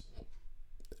 6.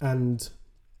 And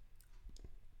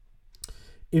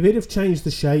if it'd have changed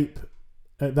the shape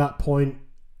at that point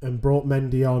and brought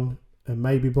Mendy on and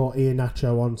maybe brought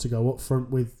Iheanacho on to go up front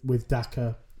with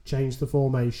Daka, change the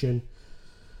formation,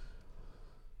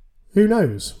 who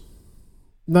knows?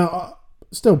 Now, I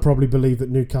still probably believe that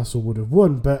Newcastle would have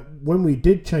won, but when we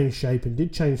did change shape and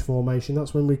did change formation,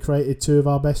 that's when we created 2 of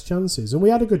our best chances. And we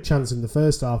had a good chance in the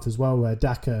first half as well, where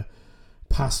Daka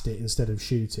passed it instead of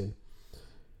shooting.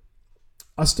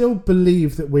 I still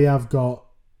believe that we have got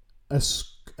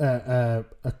a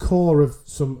core of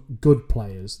some good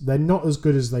players. They're not as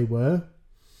good as they were.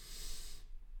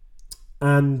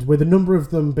 And with a number of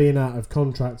them being out of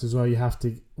contract as well, you have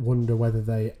to wonder whether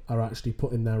they are actually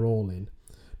putting their all in.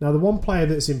 Now, the one player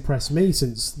that's impressed me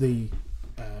since the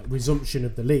resumption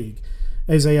of the league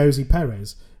is Ayoze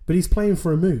Perez. But he's playing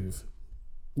for a move.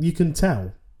 You can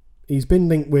tell. He's been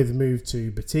linked with a move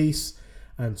to Betis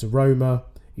and to Roma.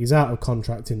 He's out of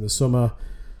contract in the summer.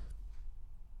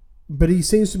 But he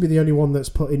seems to be the only one that's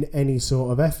putting any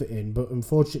sort of effort in. But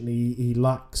unfortunately, he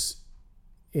lacks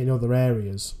in other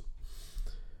areas.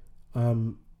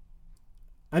 And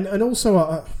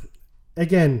also,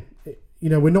 again, you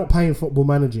know, we're not paying Football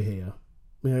Manager here.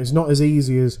 You know, it's not as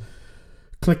easy as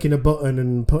clicking a button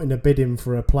and putting a bid in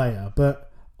for a player.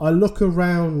 But I look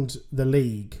around the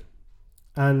league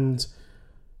and,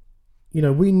 you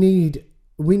know, we need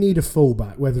a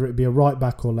fullback, whether it be a right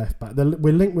back or left back.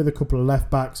 We're linked with a couple of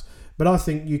left backs, but I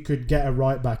think you could get a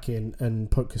right back in and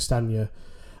put Castagna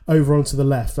over onto the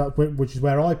left, which is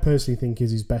where I personally think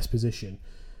is his best position.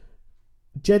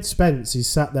 Jed Spence is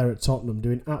sat there at Tottenham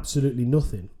doing absolutely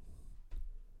nothing.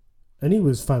 And he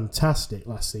was fantastic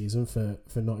last season for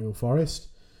Nottingham Forest.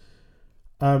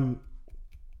 You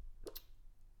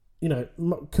know,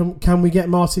 can we get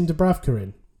Martin Dubravka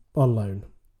in on loan?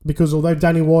 Because although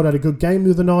Danny Ward had a good game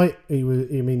the other night, he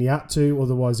had to,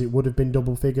 otherwise it would have been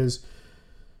double figures.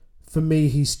 For me,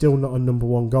 he's still not a number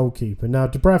one goalkeeper. Now,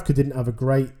 Dubravka didn't have a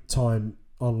great time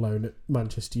on loan at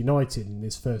Manchester United in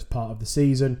this first part of the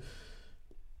season.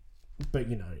 But,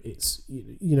 you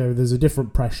know, there's a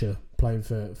different pressure playing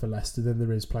for Leicester than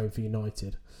there is playing for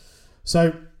United.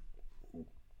 So,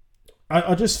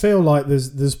 I just feel like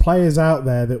there's players out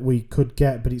there that we could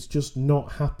get, but it's just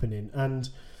not happening. And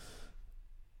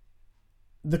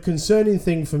the concerning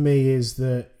thing for me is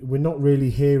that we're not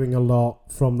really hearing a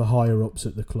lot from the higher-ups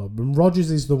at the club. And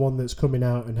Rodgers is the one that's coming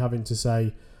out and having to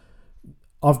say,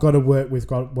 I've got to work with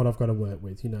what I've got to work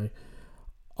with, you know.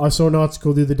 I saw an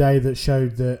article the other day that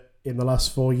showed that in the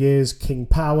last 4 years, King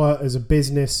Power as a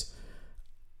business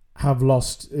have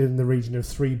lost in the region of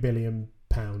 £3 billion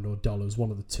or dollars,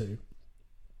 one of the two.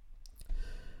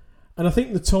 And I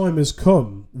think the time has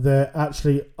come that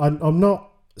actually, I'm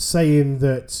not saying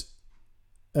that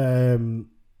the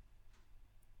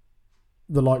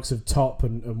likes of Top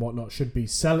and whatnot should be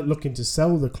looking to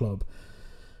sell the club.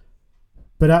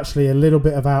 but actually a little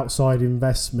bit of outside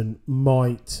investment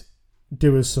might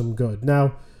do us some good.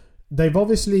 Now, they've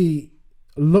obviously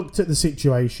looked at the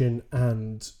situation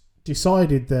and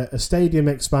decided that a stadium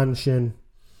expansion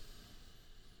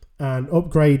and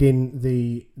upgrading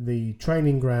the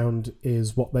training ground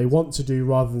is what they want to do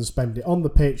rather than spend it on the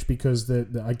pitch, because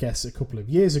I guess a couple of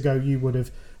years ago you would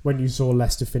have, when you saw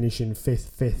Leicester finishing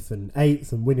 5th and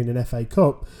 8th and winning an FA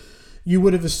Cup, you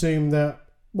would have assumed that,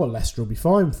 well, Leicester will be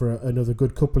fine for another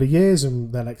good couple of years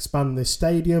and they'll expand this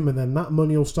stadium and then that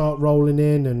money will start rolling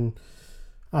in and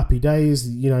happy days.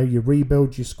 You know, you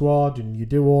rebuild your squad and you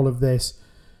do all of this.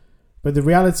 But the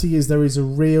reality is there is a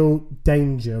real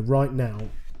danger right now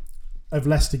of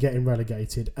Leicester getting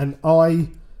relegated. And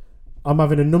I'm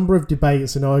having a number of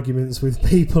debates and arguments with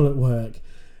people at work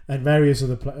and various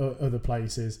other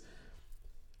places.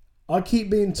 I keep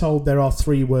being told there are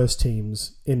 3 worse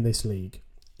teams in this league.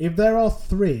 If there are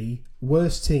 3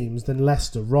 worse teams than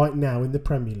Leicester right now in the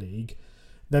Premier League,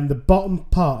 then the bottom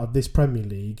part of this Premier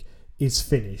League is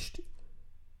finished.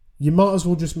 You might as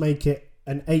well just make it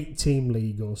an 8-team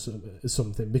league or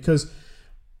something, because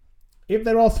if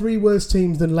there are 3 worse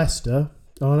teams than Leicester,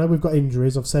 I know we've got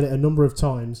injuries, I've said it a number of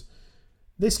times,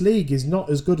 this league is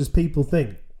not as good as people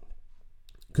think.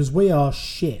 Because we are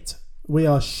shit. We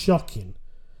are shocking.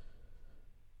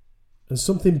 And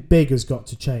something big has got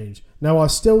to change. Now, I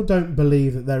still don't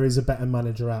believe that there is a better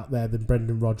manager out there than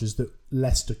Brendan Rodgers that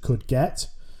Leicester could get.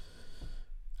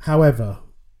 However,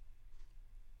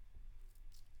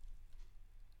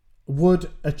 would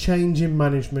a change in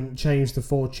management change the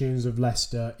fortunes of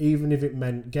Leicester, even if it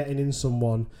meant getting in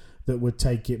someone that would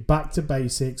take it back to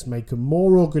basics, make them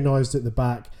more organised at the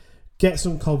back, get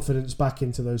some confidence back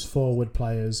into those forward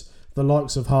players, the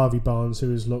likes of Harvey Barnes,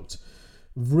 who has looked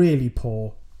really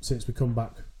poor since we come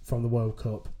back from the World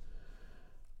Cup.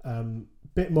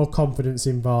 Bit more confidence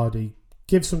in Vardy,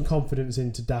 give some confidence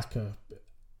into Daka.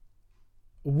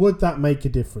 Would that make a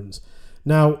difference?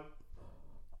 Now,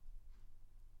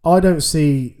 I don't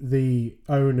see the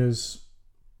owners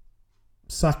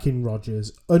sacking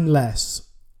Rodgers unless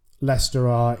Leicester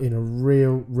are in a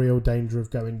real danger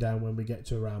of going down when we get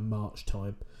to around March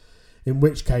time. In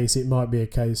which case, it might be a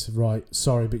case of, right,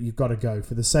 sorry, but you've got to go.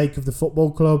 For the sake of the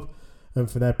football club and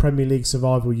for their Premier League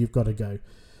survival, you've got to go.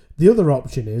 The other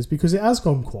option is, because it has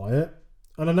gone quiet,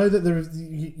 and I know that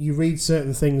you read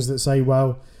certain things that say,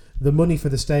 well, the money for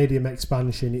the stadium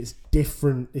expansion, it's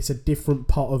different. It's a different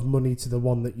pot of money to the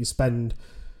one that you spend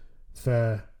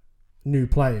for new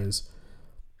players.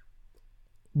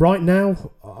 Right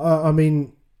now, I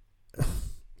mean,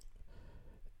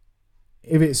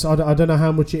 if it's, I don't know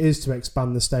how much it is to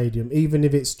expand the stadium. Even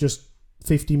if it's just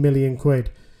 50 million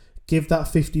quid, give that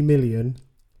 50 million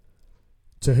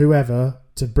to whoever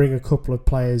to bring a couple of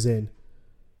players in.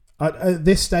 At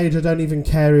this stage, I don't even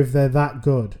care if they're that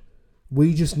good.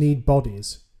 We just need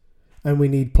bodies, and we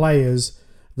need players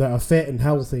that are fit and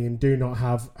healthy and do not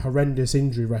have horrendous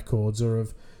injury records or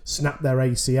have snapped their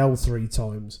ACL 3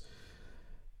 times.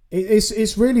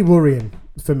 It's really worrying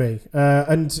for me.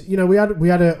 And you know, we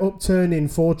had an upturn in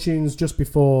fortunes just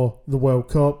before the World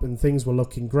Cup, and things were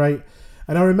looking great.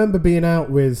 And I remember being out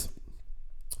with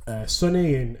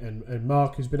Sonny and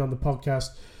Mark, who's been on the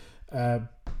podcast, and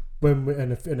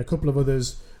a couple of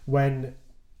others, when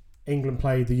England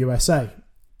played the USA,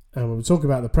 and we were talking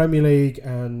about the Premier League,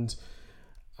 and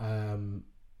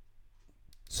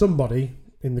somebody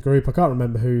in the group, I can't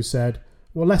remember who, said,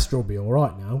 well, Leicester will be all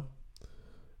right now.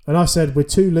 And I said, we're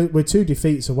two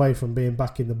defeats away from being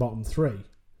back in the bottom 3.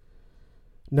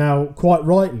 Now, quite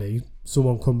rightly,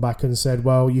 someone come back and said,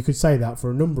 well, you could say that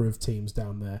for a number of teams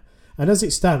down there. And as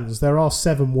it stands, there are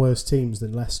 7 worse teams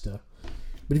than Leicester.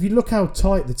 But if you look how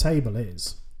tight the table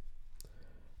is,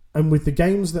 and with the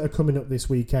games that are coming up this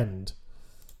weekend,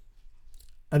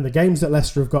 and the games that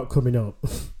Leicester have got coming up,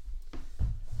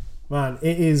 man,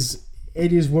 it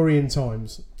is worrying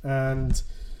times. And,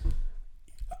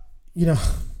 you know,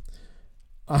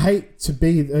 I hate to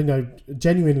be,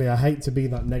 genuinely, I hate to be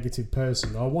that negative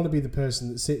person. I want to be the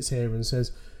person that sits here and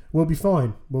says, we'll be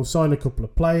fine. We'll sign a couple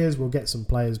of players. We'll get some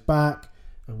players back,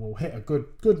 and we'll hit a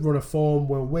good run of form.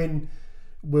 We'll win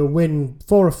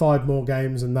 4 or 5 more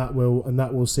games, and that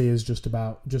will see us just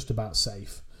about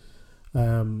safe.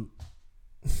 I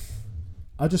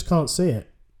just can't see it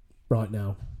right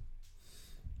now,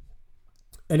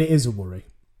 and it is a worry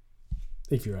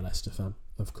if you're a Leicester fan,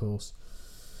 of course.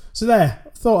 So there,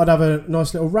 thought I'd have a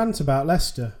nice little rant about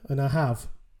Leicester, and I have.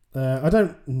 I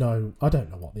don't know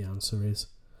what the answer is.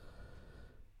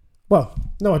 Well,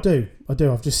 no, I do.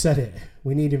 I've just said it.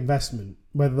 We need investment,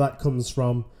 whether that comes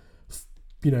from,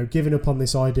 giving up on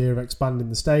this idea of expanding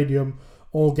the stadium,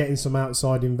 or getting some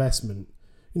outside investment.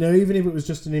 Even if it was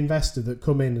just an investor that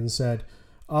come in and said,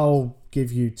 I'll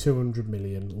give you 200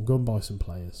 million and go and buy some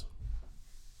players.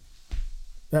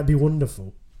 That'd be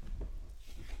wonderful.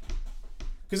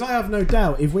 Because I have no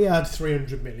doubt if we had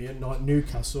 300 million like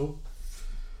Newcastle,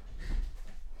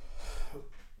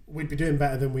 we'd be doing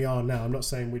better than we are now. I'm not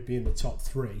saying we'd be in the top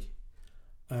 3.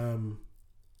 And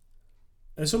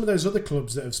some of those other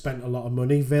clubs that have spent a lot of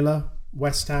money, Villa,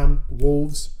 West Ham,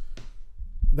 Wolves,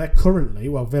 they're currently,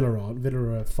 Villa aren't.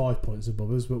 Villa are 5 points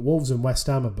above us, but Wolves and West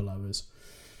Ham are below us.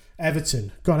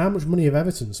 Everton. God, how much money have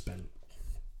Everton spent?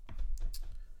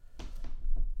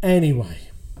 Anyway.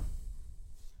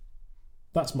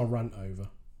 That's my rant over.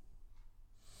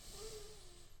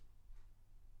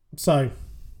 So,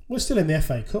 we're still in the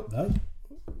FA Cup though.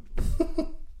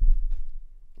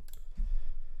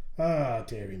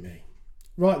 Dearie me.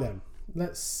 Right then,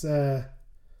 let's have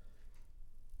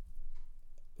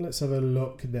a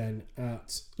look then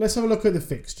at the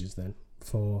fixtures then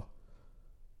for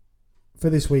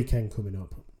this weekend coming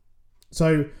up.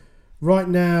 So right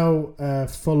now,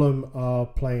 Fulham are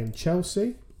playing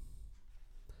Chelsea,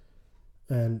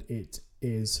 and it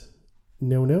is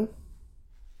 0-0.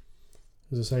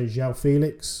 As I say, João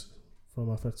Felix from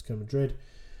Atletico Madrid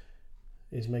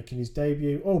is making his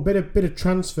debut. Oh, bit of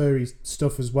transfery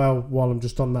stuff as well. While I'm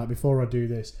just on that, before I do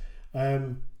this,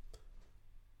 Wout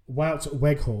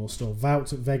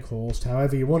Weghorst,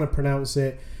 however you want to pronounce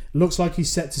it, looks like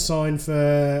he's set to sign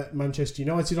for Manchester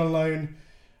United on loan.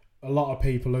 A lot of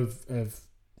people have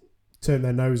turned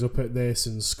their nose up at this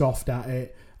and scoffed at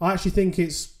it. I actually think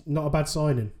it's not a bad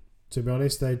signing, to be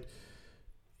honest. I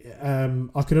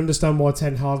can understand why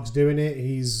Ten Hag's doing it.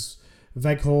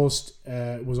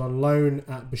 Weghorst was on loan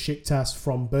at Besiktas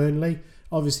from Burnley.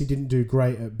 Obviously didn't do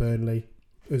great at Burnley,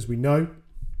 as we know.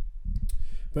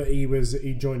 But he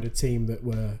joined a team that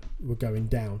were going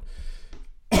down.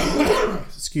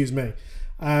 Excuse me.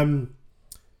 But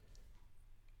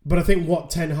I think what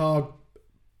Ten Hag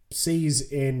sees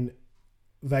in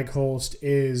Weghorst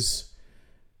is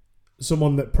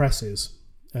someone that presses.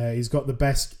 He's got the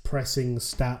best pressing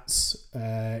stats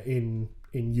in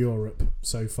Europe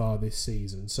so far this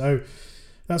season. So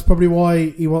that's probably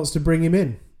why he wants to bring him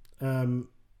in. And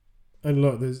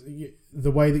look, there's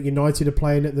the way that United are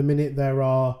playing at the minute. There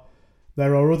are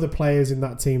other players in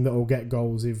that team that will get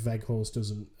goals if Weghorst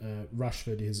doesn't.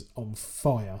 Rashford is on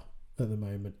fire at the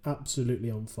moment, absolutely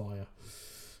on fire.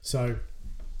 So,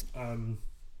 I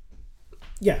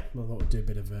thought I'd do a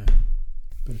bit of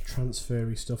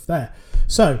transfery stuff there.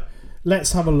 So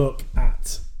let's have a look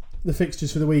at the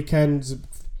fixtures for the weekend.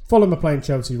 Fulham are playing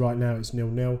Chelsea right now. It's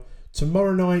 0-0.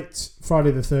 Tomorrow night,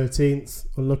 Friday the 13th,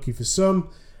 unlucky for some,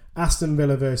 Aston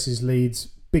Villa versus Leeds.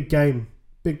 Big game.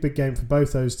 Big game for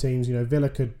both those teams. Villa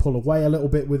could pull away a little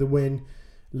bit with a win.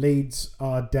 Leeds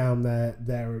are down there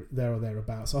or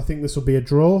thereabouts. I think this will be a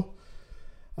draw.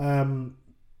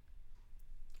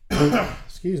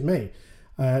 Excuse me.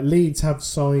 Leeds have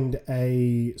signed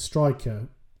a striker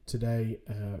today,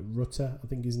 Rutter. I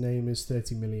think his name is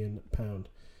 £30 million.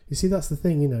 You see, that's the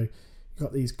thing, you've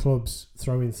got these clubs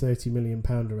throwing £30 million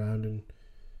around, and,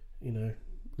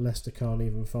 Leicester can't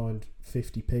even find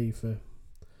 50p for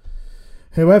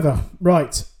whoever.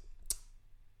 Right.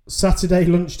 Saturday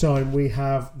lunchtime, we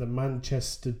have the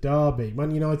Manchester derby.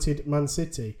 Man United, Man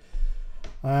City.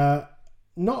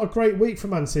 Not a great week for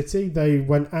Man City. They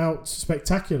went out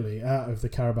spectacularly out of the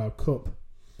Carabao Cup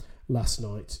last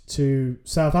night to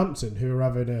Southampton, who were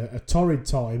having a torrid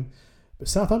time. But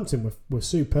Southampton were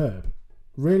superb.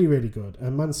 Really, really good.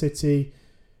 And Man City,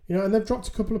 and they've dropped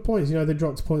a couple of points. They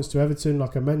dropped points to Everton,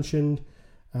 like I mentioned.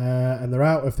 And they're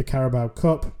out of the Carabao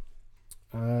Cup.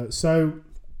 So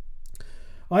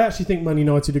I actually think Man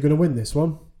United are going to win this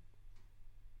one.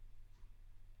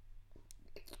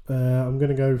 I'm going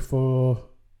to go for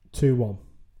 2-1.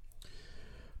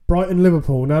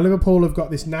 Brighton-Liverpool. Now, Liverpool have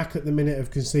got this knack at the minute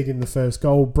of conceding the first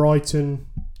goal. Brighton,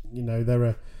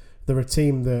 they're a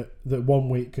team that 1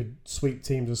 week could sweep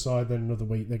teams aside, then another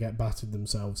week they get battered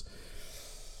themselves.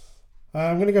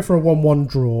 I'm going to go for a 1-1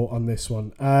 draw on this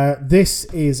one. This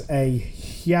is a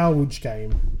huge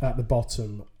game at the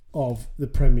bottom of the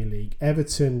Premier League.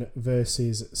 Everton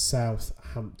versus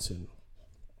Southampton.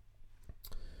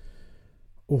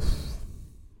 Oof.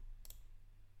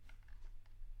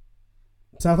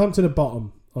 Southampton are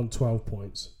bottom on 12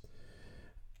 points.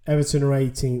 Everton are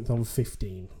 18th on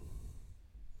 15.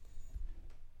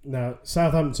 Now,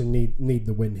 Southampton need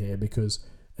the win here, because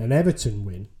an Everton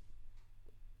win,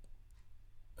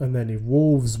 and then if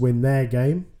Wolves win their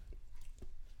game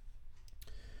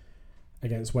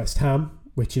against West Ham,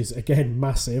 which is again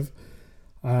massive,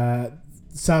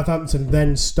 Southampton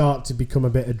then start to become a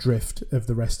bit adrift of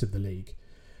the rest of the league.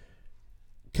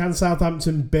 Can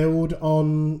Southampton build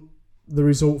on the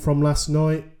result from last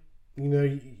night? You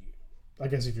know, I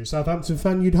guess if you're a Southampton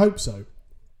fan, you'd hope so.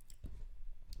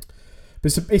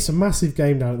 But it's a massive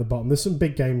game down at the bottom. There's some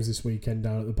big games this weekend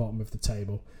down at the bottom of the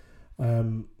table.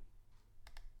 You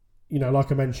know,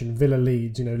 like I mentioned, Villa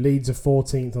Leeds. You know, Leeds are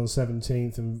 14th on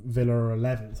 17th and Villa are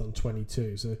 11th on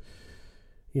 22. So,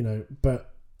 you know,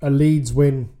 but a Leeds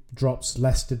win drops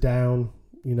Leicester down,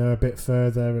 you know, a bit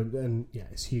further. And yeah,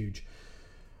 it's huge.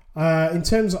 In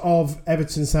terms of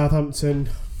Everton-Southampton,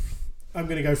 I'm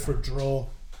going to go for a draw.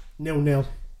 0-0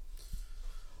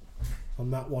 on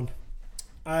that one.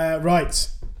 Right,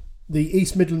 the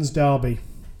East Midlands derby.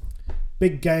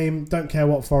 Big game. Don't care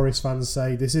what Forest fans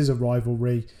say. This is a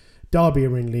rivalry. Derby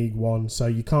are in League One, so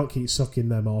you can't keep sucking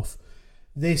them off.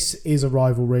 This is a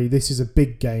rivalry. This is a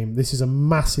big game. This is a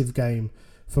massive game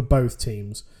for both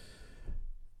teams.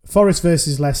 Forest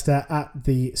versus Leicester at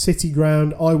the City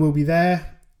Ground. I will be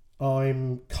there.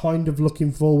 I'm kind of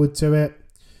looking forward to it.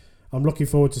 I'm looking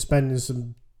forward to spending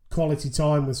some quality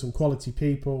time with some quality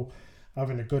people,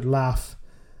 having a good laugh.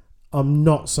 I'm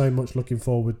not so much looking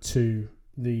forward to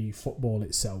the football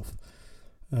itself.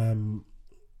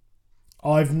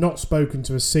 I've not spoken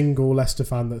to a single Leicester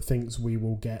fan that thinks we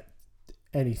will get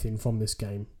anything from this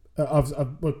game.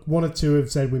 One or two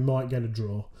have said we might get a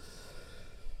draw.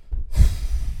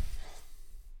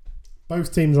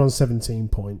 Both teams are on 17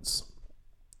 points.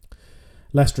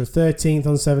 Leicester are 13th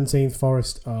on 17th,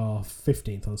 Forest are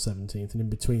 15th on 17th, and in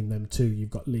between them two you've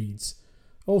got Leeds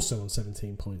also on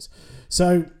 17 points.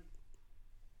 So,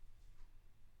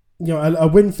 you know, a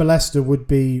win for Leicester would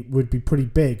be pretty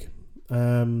big,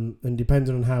 and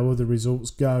depending on how other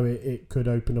results go, it could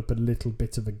open up a little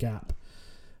bit of a gap.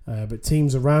 But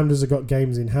teams around us have got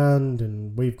games in hand,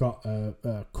 and we've got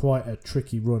quite a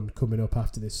tricky run coming up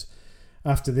after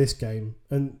this game,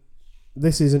 and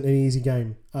this isn't an easy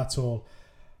game at all.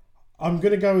 I'm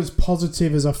going to go as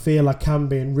positive as I feel I can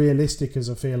be and realistic as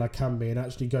I feel I can be and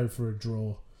actually go for a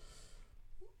draw.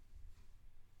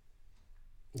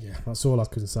 Yeah, that's all I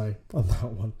can say on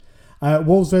that one.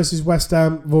 Wolves versus West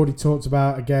Ham, I've already talked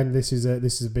about. Again, this is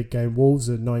a big game. Wolves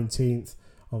are 19th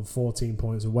on 14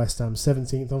 points and West Ham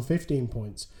 17th on 15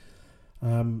 points.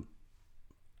 I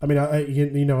mean,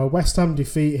 a West Ham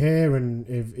defeat here, and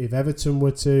if Everton were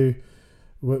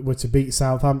to beat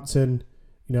Southampton,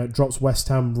 you know, it drops West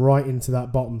Ham right into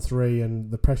that bottom three,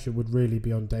 and the pressure would really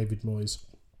be on David Moyes.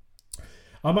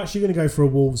 I'm actually going to go for a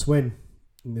Wolves win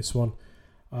in this one.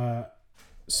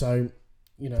 So,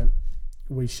 you know,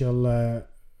 we'll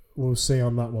see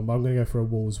on that one, but I'm going to go for a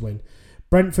Wolves win.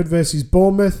 Brentford versus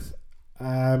Bournemouth.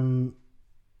 I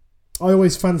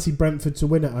always fancy Brentford to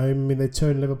win at home. I mean, they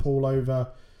turned Liverpool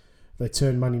over. They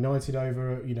turned Man United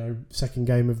over, you know, second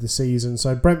game of the season.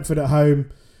 So Brentford at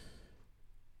home,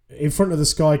 in front of the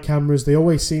Sky cameras. They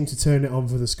always seem to turn it on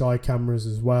for the Sky cameras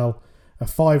as well. At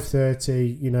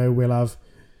 5:30, you know, we'll have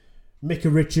Micah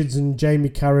Richards and Jamie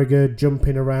Carragher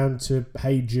jumping around to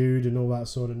Hey Jude and all that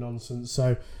sort of nonsense.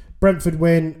 So Brentford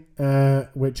win,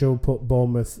 which will put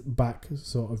Bournemouth back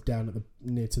sort of down at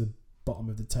near to the bottom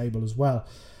of the table as well.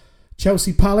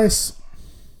 Chelsea Palace.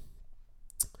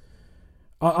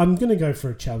 I'm going to go for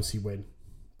a Chelsea win.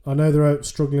 I know they're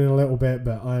struggling a little bit,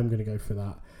 but I am going to go for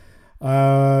that.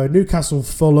 Newcastle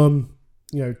Fulham,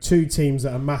 you know, two teams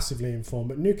that are massively in form,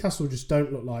 but Newcastle just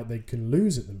don't look like they can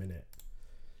lose at the minute.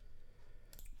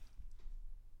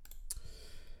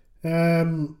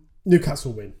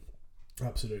 Newcastle win,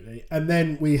 absolutely. And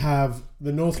then we have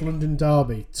the North London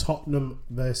derby, Tottenham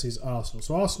versus Arsenal.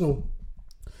 So Arsenal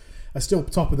are still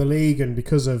top of the league, and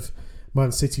because of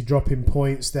Man City dropping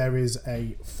points, there is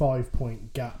a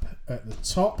 5-point gap at the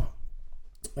top.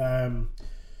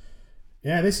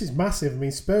 Yeah, this is massive. I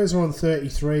mean, Spurs are on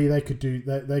 33. They could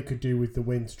do with the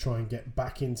win to try and get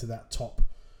back into that top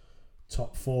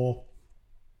four.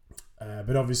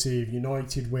 But obviously, if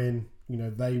United win, you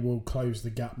know, they will close the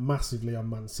gap massively on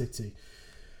Man City.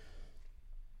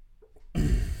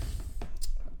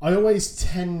 I always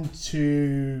tend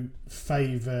to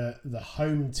favour the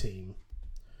home team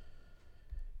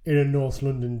in a North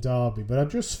London derby, but I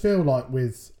just feel like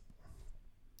with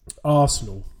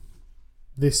Arsenal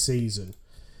this season,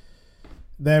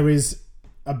 there is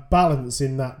a balance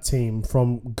in that team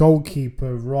from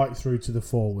goalkeeper right through to the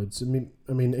forwards. I mean,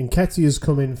 Nketiah's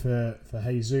come in for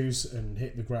Jesus and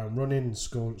hit the ground running and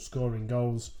scoring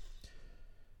goals.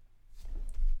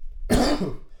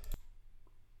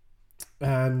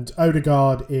 And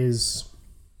Odegaard is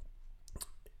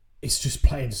just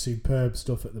playing superb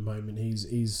stuff at the moment.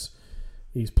 He's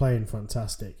playing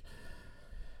fantastic.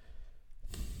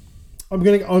 I'm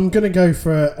gonna go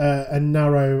for a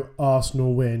narrow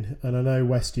Arsenal win, and I know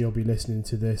Westy will be listening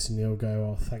to this and he'll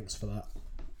go, "Oh, thanks for that,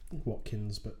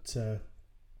 Watkins." But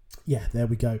yeah, there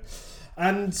we go.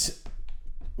 And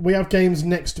we have games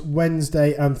next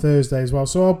Wednesday and Thursday as well,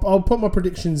 so I'll put my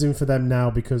predictions in for them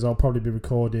now because I'll probably be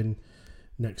recording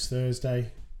next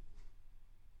Thursday.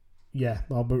 Yeah,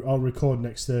 I'll record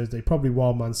next Thursday, probably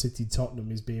while Man City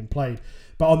Tottenham is being played.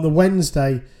 But on the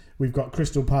Wednesday, we've got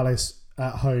Crystal Palace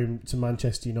at home to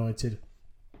Manchester United.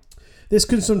 This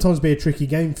can sometimes be a tricky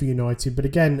game for United, but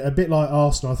again, a bit like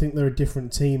Arsenal, I think they're a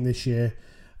different team this year.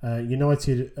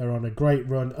 United are on a great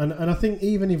run, and I think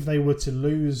even if they were to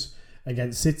lose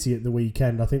against City at the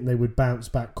weekend, I think they would bounce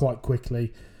back quite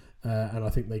quickly, and I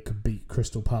think they could beat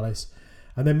Crystal Palace.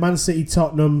 And then Man City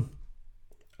Tottenham,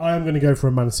 I am going to go for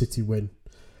a Man City win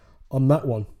on that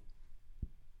one.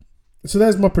 So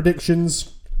there's my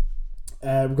predictions.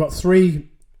 We've got three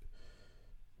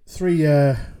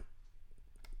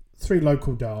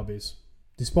local derbies,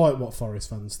 despite what Forest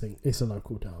fans think. It's a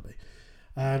local derby,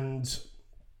 and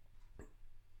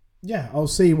yeah, I'll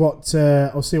see what's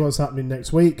happening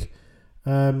next week.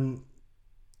 It'd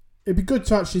be good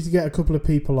to get a couple of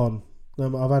people on.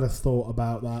 I've had a thought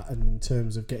about that, and in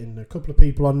terms of getting a couple of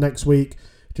people on next week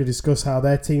to discuss how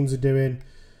their teams are doing.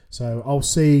 So I'll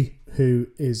see who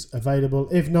is available.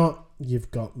 If not, you've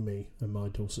got me and my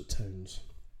dulcet tones.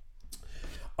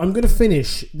 I'm going to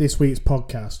finish this week's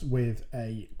podcast with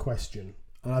a question.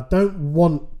 And I don't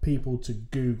want people to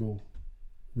Google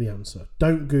the answer.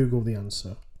 Don't Google the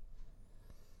answer.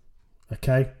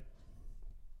 Okay?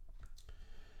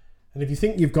 And if you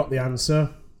think you've got the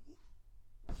answer,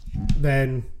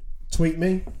 then tweet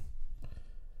me.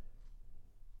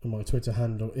 And my Twitter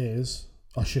handle is...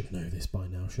 I should know this by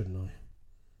now, shouldn't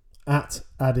I?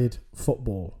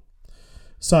 @addedfootball.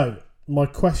 So, my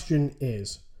question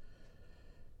is...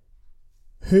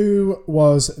 Who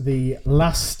was the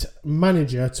last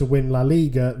manager to win La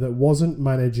Liga that wasn't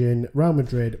managing Real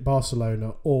Madrid,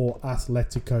 Barcelona or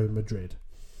Atletico Madrid?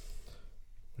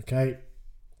 Okay.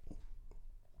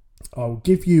 I'll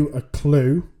give you a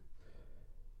clue.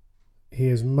 He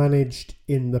has managed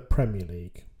in the Premier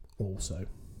League also.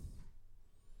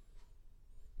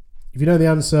 If you know the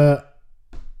answer,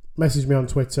 message me on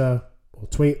Twitter or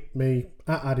tweet me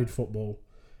 @addedfootball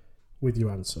with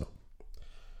your answer.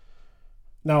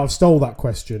 Now, I've stole that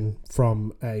question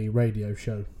from a radio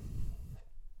show.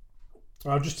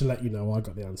 Just to let you know, I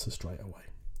got the answer straight away.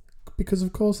 Because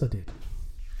of course I did.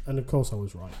 And of course I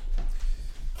was right.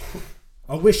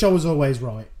 I wish I was always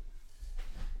right.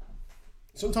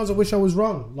 Sometimes I wish I was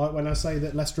wrong. Like when I say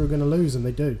that Leicester are going to lose, and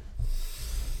they do.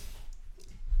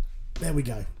 There we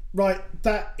go. Right,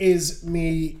 that is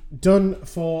me done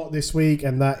for this week.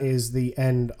 And that is the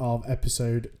end of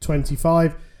episode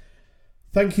 25.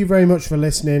 Thank you very much for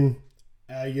listening.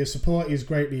 Your support is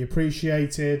greatly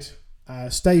appreciated.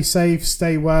 Stay safe,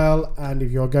 stay well, and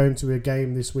if you're going to a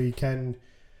game this weekend,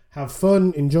 have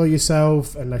fun, enjoy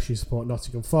yourself, unless you support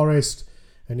Nottingham Forest,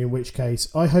 and in which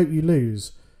case, I hope you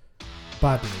lose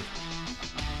badly.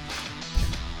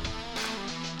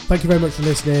 Thank you very much for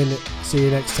listening. See you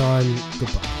next time.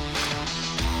 Goodbye.